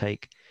process will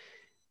take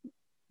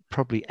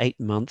probably 8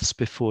 months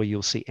before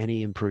you'll see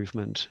any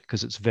improvement,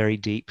 because it's very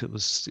deep. It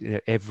was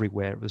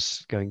everywhere. It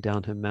was going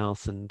down her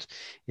mouth and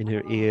in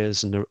her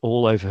ears and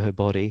all over her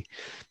body.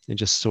 And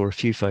just saw a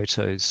few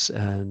photos,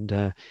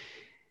 and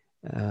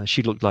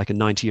she looked like a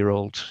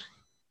 90-year-old,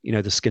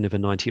 the skin of a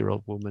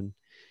 90-year-old woman.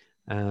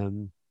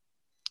 And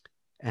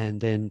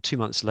then 2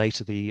 months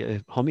later,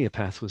 the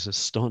homeopath was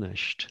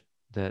astonished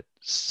that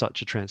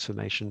such a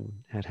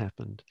transformation had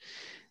happened.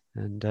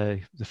 And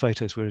the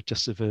photos were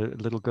just of a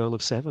little girl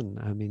of 7.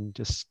 I mean,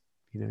 just,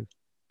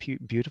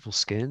 beautiful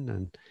skin,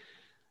 and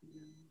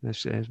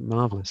that's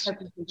marvelous. I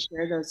hope you can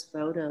share those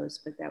photos,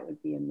 but that would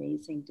be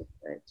amazing to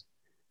put.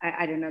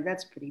 I don't know.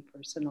 That's pretty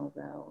personal,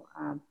 though.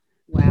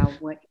 Wow,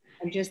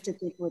 and just to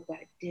think what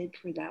that did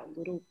for that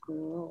little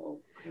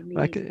girl. I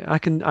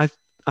mean,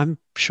 I'm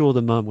sure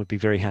the mum would be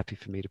very happy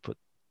for me to put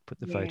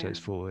the photos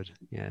yeah, forward.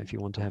 Yeah, if you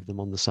want to have them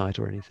on the site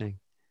or anything.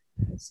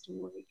 the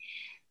story.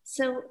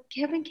 So,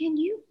 Kevin, can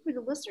you, for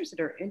the listeners that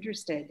are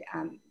interested,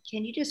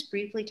 can you just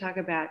briefly talk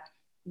about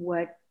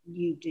what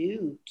you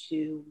do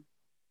to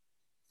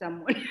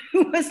someone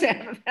who wants to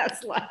have a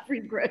past life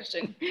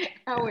regression,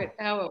 how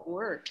it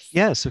works?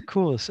 Yes, of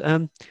course.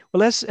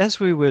 Well, as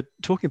we were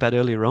talking about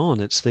earlier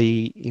on, it's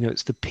the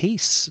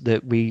peace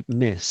that we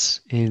miss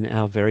in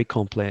our very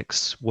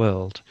complex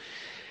world.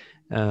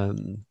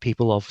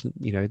 People often,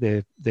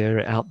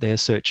 they're out there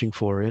searching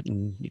for it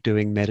and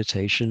doing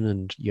meditation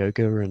and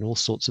yoga and all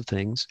sorts of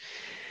things.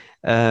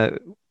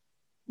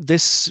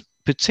 This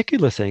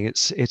particular thing,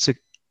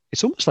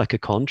 it's almost like a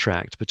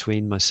contract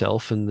between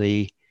myself and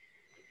the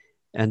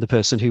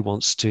person who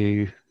wants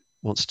to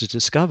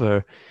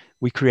discover.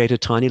 We create a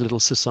tiny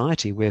little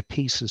society where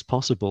peace is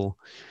possible,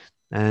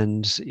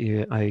 and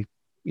I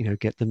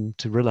get them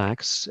to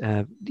relax.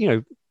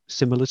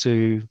 Similar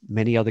to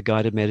many other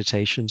guided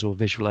meditations or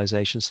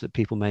visualizations that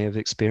people may have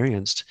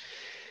experienced.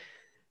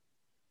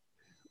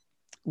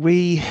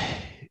 We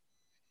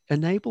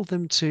enable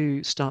them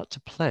to start to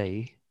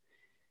play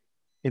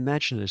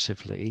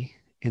imaginatively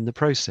in the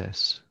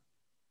process.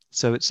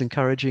 So it's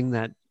encouraging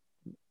that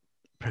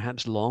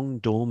perhaps long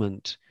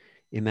dormant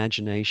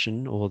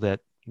imagination, or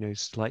that,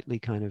 slightly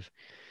kind of,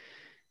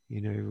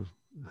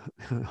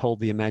 hold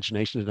the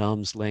imagination at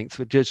arm's length,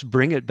 but just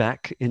bring it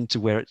back into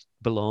where it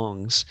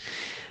belongs,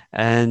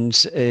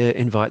 and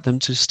invite them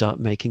to start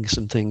making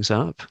some things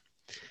up.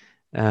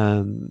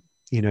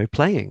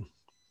 Playing.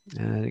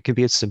 It can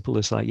be as simple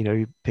as like,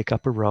 pick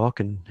up a rock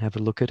and have a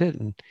look at it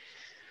and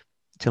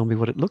tell me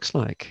what it looks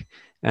like.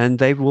 And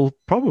they will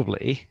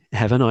probably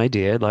have an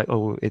idea like,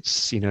 oh,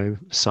 it's,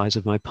 size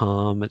of my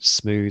palm, it's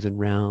smooth and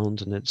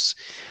round, and it's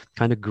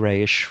kind of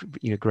grayish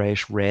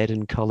red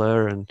in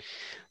color. And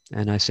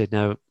I said,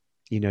 now,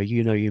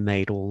 you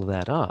made all of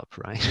that up,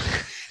 right?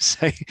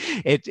 So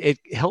it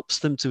helps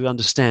them to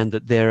understand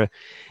that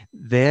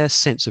their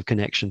sense of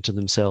connection to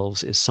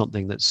themselves is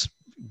something that's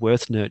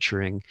worth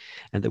nurturing,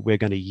 and that we're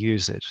going to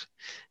use it.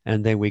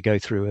 And then we go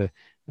through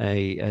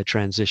a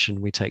transition.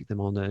 We take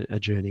them on a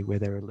journey where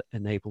they're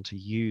enabled to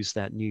use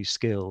that new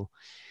skill.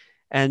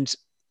 And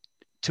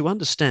to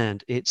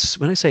understand,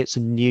 when I say it's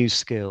a new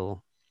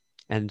skill,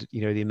 and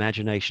the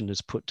imagination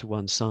is put to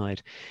one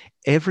side,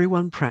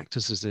 everyone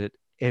practices it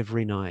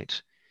every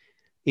night,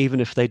 even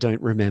if they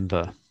don't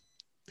remember.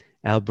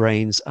 Our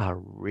brains are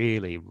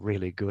really,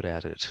 really good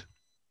at it.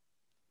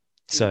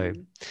 So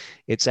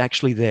it's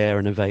actually there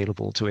and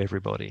available to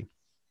everybody.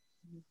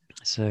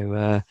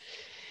 So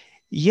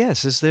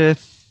yes, is there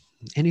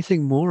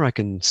anything more I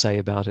can say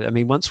about it? I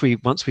mean, once we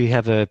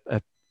have a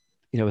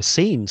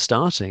scene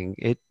starting,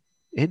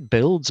 it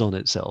builds on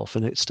itself,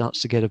 and it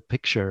starts to get a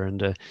picture,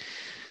 and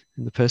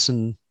the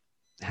person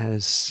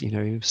has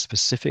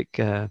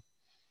specific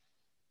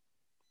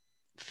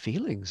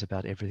feelings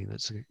about everything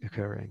that's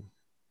occurring.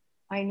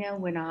 I know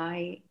when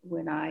I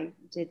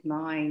did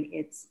mine,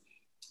 it's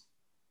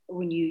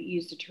when you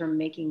use the term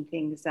making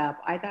things up,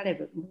 I thought of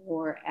it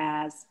more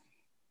as,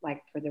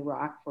 like for the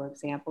rock, for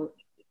example,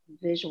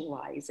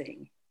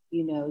 visualizing,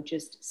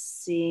 just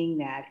seeing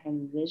that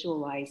and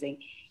visualizing.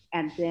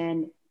 And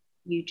then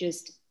you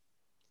just,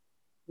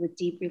 with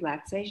deep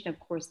relaxation, of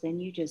course, then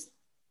you just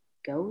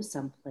go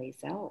someplace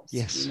else.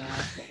 Yes.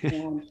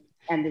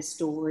 And the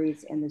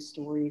stories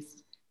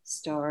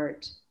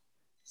start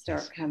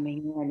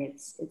coming in.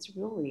 It's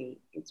really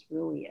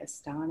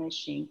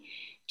astonishing.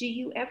 Do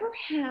you ever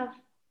have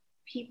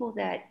people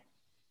that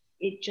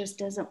it just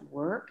doesn't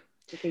work,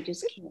 that they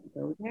just can't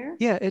go there?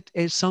 Yeah,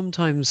 it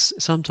sometimes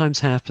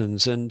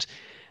happens, and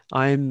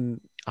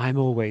I'm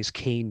always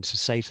keen to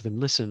say to them,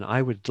 listen,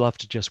 I would love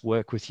to just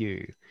work with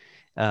you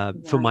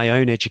for my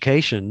own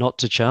education, not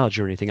to charge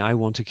or anything. I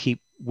want to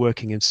keep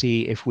working and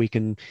see if we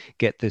can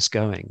get this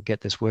going,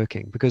 get this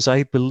working, because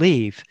I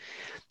believe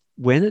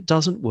when it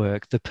doesn't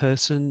work, the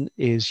person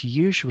is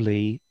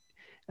usually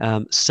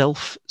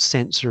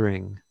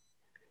self-censoring.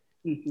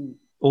 Mm-hmm.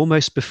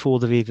 Almost before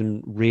they've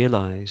even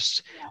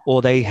realized,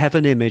 or they have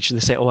an image and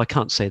they say, oh, I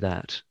can't say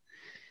that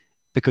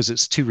because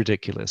it's too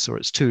ridiculous, or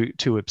it's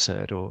too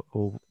absurd,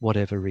 or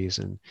whatever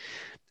reason.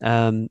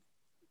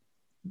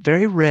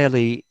 Very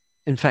rarely,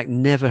 in fact,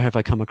 never have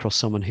I come across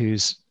someone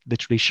who's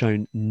literally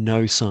shown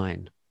no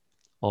sign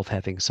of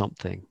having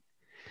something.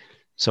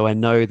 So I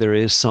know there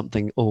is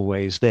something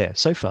always there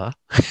so far.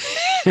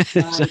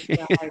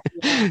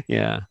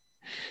 Yeah.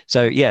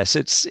 So yes,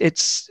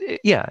 it's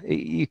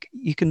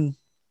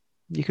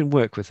you can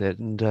work with it,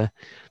 and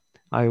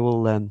I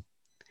will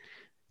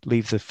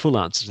leave the full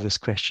answer to this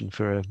question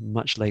for a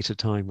much later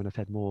time when I've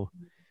had more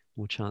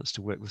chance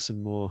to work with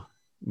some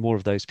more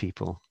of those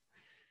people.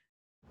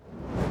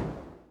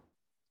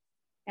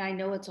 I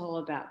know it's all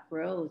about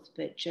growth,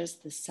 but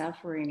just the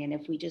suffering. And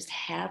if we just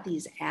have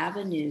these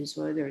avenues,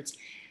 whether it's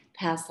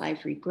past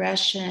life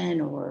regression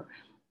or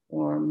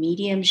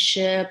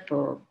mediumship,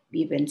 or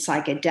even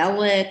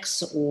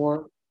psychedelics,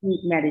 or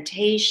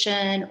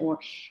meditation, or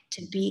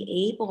to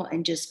be able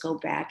and just go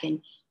back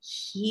and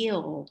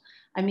heal.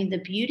 I mean, the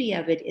beauty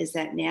of it is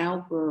that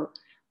now we're,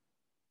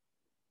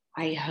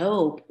 I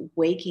hope,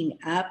 waking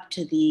up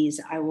to these,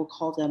 I will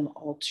call them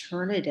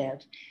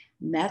alternative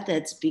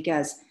methods,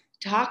 because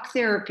talk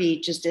therapy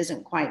just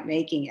isn't quite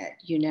making it,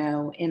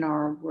 in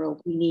our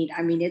world. We need,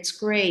 I mean, it's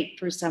great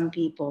for some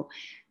people,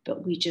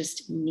 but we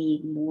just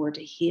need more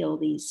to heal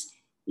these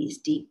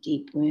deep,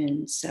 deep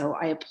wounds. So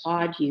I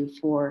applaud you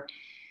for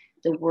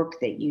the work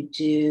that you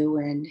do,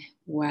 and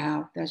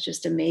wow, that's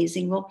just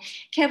amazing. Well,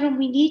 Kevin,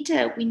 we need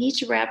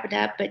to wrap it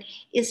up, but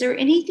is there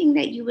anything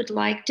that you would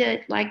like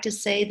to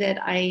say that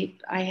I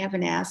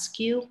haven't asked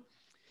you?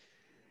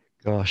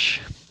 Gosh,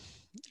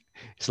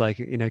 it's like,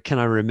 can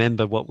I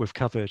remember what we've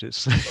covered?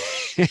 It's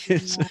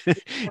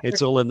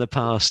all in the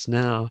past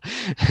now.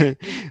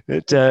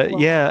 But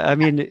yeah, I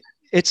mean,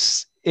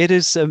 it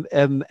is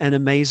an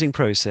amazing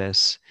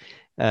process.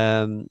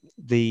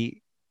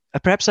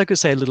 Perhaps I could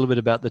say a little bit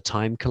about the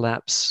time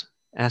collapse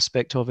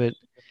aspect of it,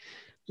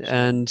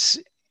 and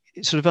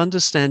sort of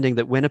understanding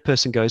that when a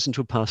person goes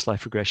into a past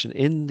life regression,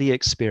 in the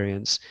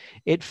experience,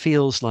 it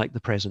feels like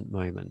the present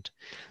moment.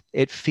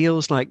 It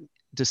feels like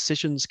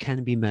decisions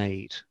can be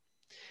made,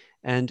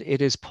 and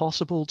it is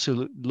possible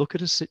to look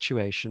at a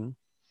situation.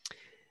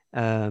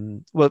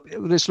 Well,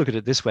 let's look at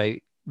it this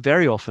way.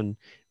 Very often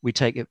we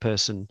take a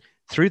person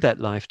through that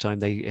lifetime,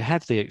 they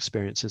have the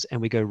experiences,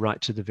 and we go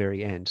right to the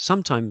very end.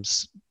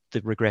 Sometimes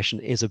the regression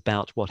is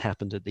about what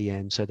happened at the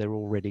end, so they're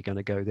already going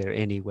to go there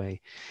anyway.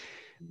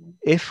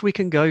 If we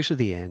can go to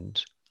the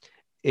end,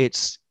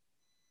 it's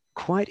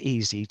quite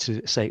easy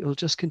to say, well,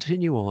 just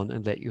continue on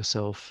and let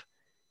yourself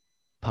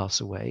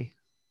pass away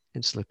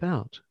and slip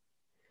out.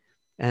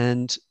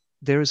 And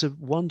there is a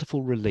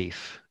wonderful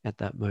relief at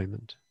that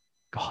moment.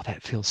 God,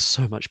 that feels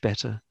so much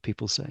better,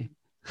 people say.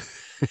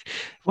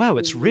 Wow,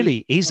 it's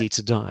really easy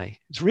to die.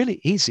 It's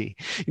really easy.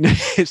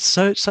 It's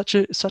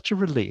such a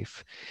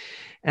relief.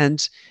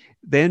 And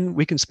then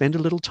we can spend a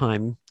little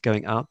time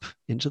going up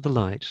into the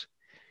light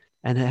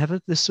and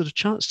have this sort of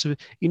chance to,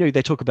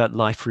 they talk about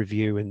life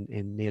review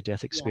in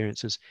near-death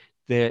experiences.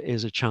 There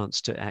is a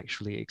chance to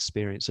actually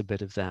experience a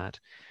bit of that.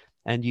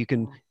 And you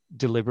can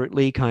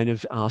deliberately kind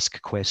of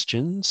ask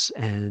questions,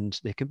 and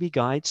there can be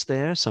guides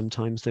there.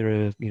 Sometimes there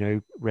are,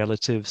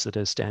 relatives that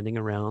are standing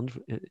around.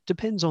 It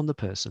depends on the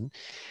person.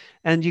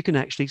 And you can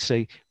actually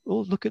say,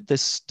 well, look at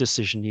this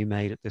decision you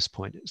made at this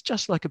point. It's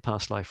just like a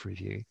past life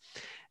review.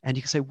 And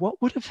you can say,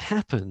 what would have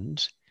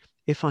happened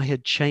if I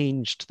had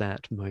changed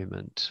that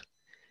moment?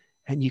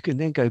 And you can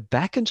then go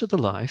back into the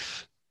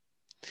life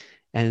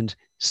and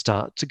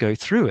start to go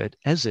through it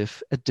as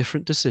if a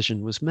different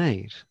decision was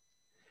made.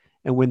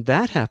 And when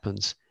that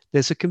happens,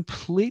 there's a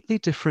completely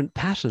different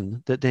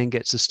pattern that then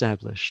gets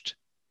established.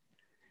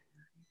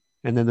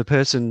 And then the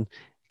person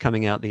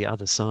coming out the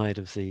other side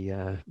of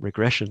the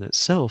regression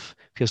itself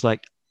feels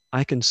like,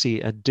 I can see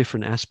a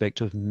different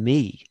aspect of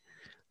me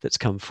that's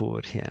come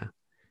forward here.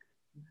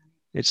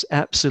 It's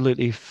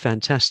absolutely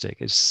fantastic.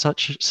 It's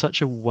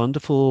such a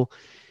wonderful,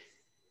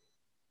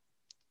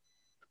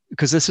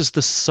 because this is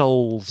the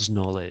soul's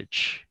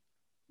knowledge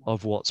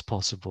of what's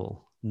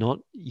possible, not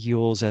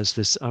yours as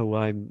this, oh,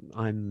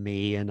 I'm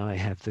me and I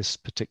have this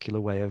particular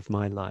way of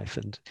my life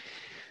and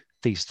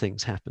these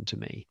things happen to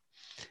me.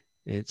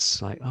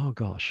 It's like, oh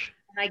gosh.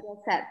 And I guess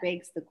that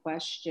begs the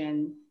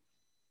question,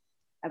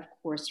 of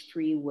course,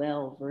 free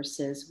will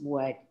versus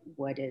what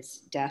is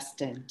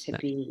destined to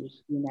be,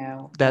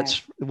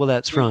 That's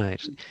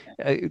right.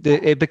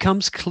 It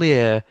becomes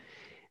clear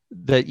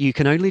that you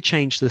can only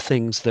change the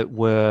things that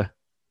were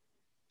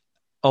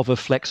of a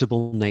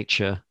flexible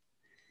nature.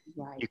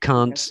 Right. You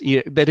can't,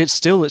 but it's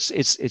still,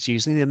 it's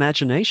using the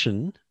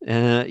imagination.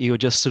 You're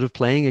just sort of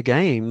playing a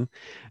game,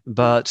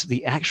 but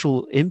the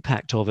actual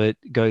impact of it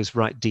goes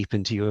right deep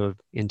into your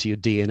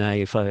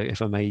DNA, if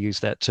I may use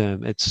that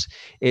term. It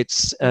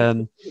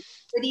could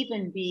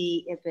even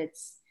be, if it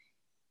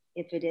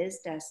is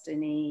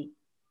destiny,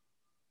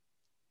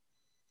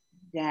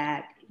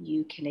 that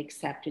you can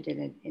accept it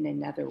in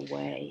another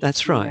way.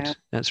 That's right.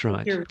 That's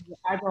right.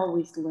 I've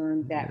always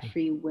learned that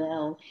free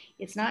will,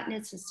 it's not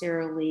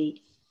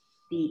necessarily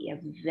the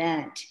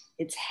event,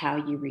 it's how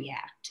you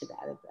react to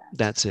that event.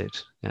 That's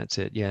it.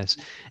 Yes.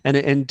 And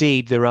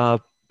indeed, there are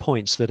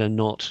points that are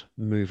not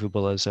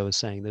movable, as I was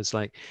saying. There's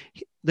like,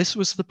 this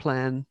was the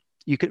plan.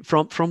 You can,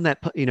 from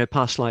that,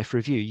 past life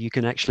review, you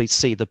can actually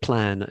see the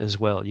plan as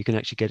well. You can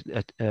actually get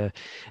a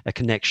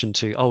connection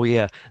to, oh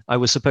yeah, I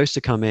was supposed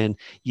to come in.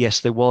 Yes,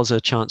 there was a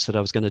chance that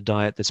I was going to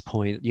die at this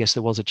point. Yes,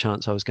 there was a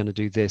chance I was going to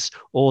do this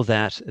or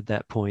that at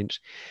that point.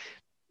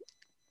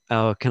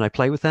 Can I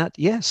play with that?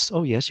 Yes.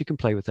 Oh, yes, you can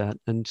play with that.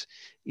 And,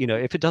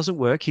 if it doesn't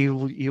work,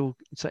 you'll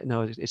say,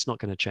 no, it's not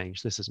going to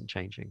change. This isn't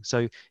changing.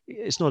 So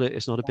it's not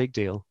a big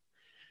deal.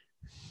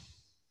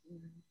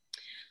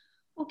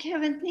 Well,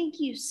 Kevin,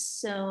 thank you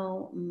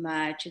so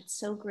much. It's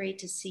so great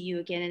to see you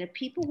again. And if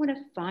people want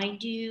to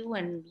find you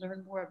and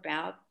learn more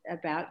about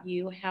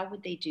you, how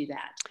would they do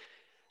that?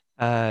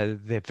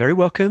 They're very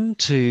welcome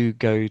to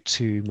go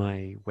to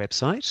my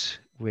website,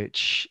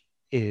 which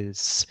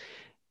is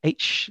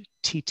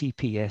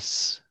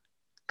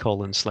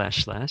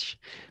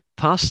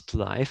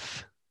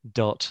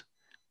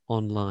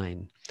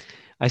https://pastlife.online.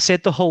 I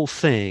said the whole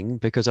thing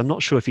because I'm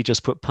not sure if you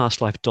just put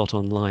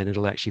pastlife.online,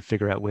 it'll actually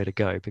figure out where to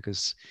go,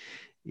 because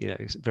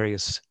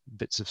various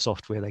bits of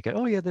software, they go,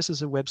 oh yeah, this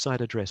is a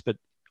website address, but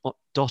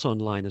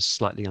 .online is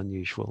slightly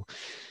unusual.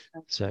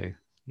 Okay. So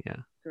yeah.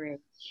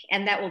 Great.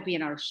 And that will be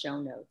in our show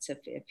notes if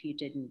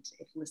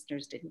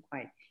listeners didn't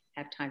quite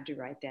have time to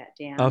write that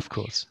down. Of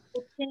course.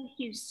 Well, thank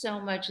you so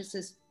much. This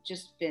has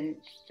just been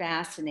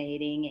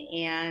fascinating.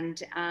 And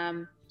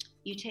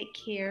you take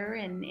care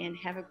and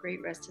have a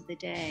great rest of the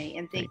day.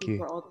 And thank you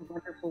for all the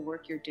wonderful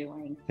work you're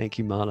doing. Thank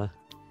you, Marla.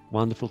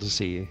 Wonderful to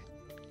see you.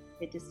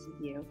 Good to see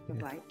you.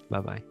 Bye-bye.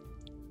 Bye-bye.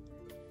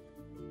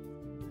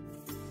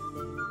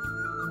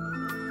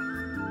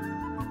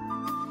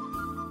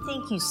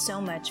 Thank you so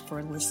much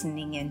for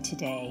listening in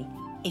today.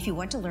 If you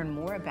want to learn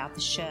more about the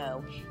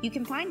show, you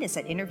can find us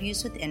at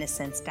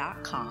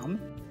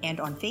interviewswithinnocence.com and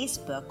on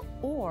Facebook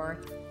or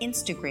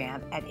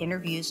Instagram at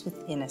Interviews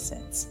with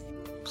Innocence.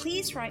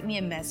 Please write me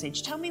a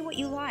message, tell me what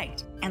you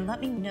liked, and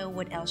let me know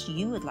what else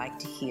you would like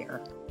to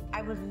hear.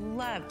 I would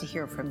love to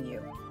hear from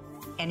you.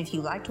 And if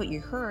you liked what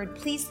you heard,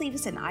 please leave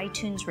us an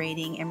iTunes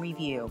rating and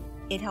review.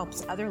 It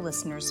helps other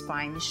listeners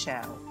find the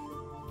show.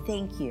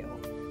 Thank you.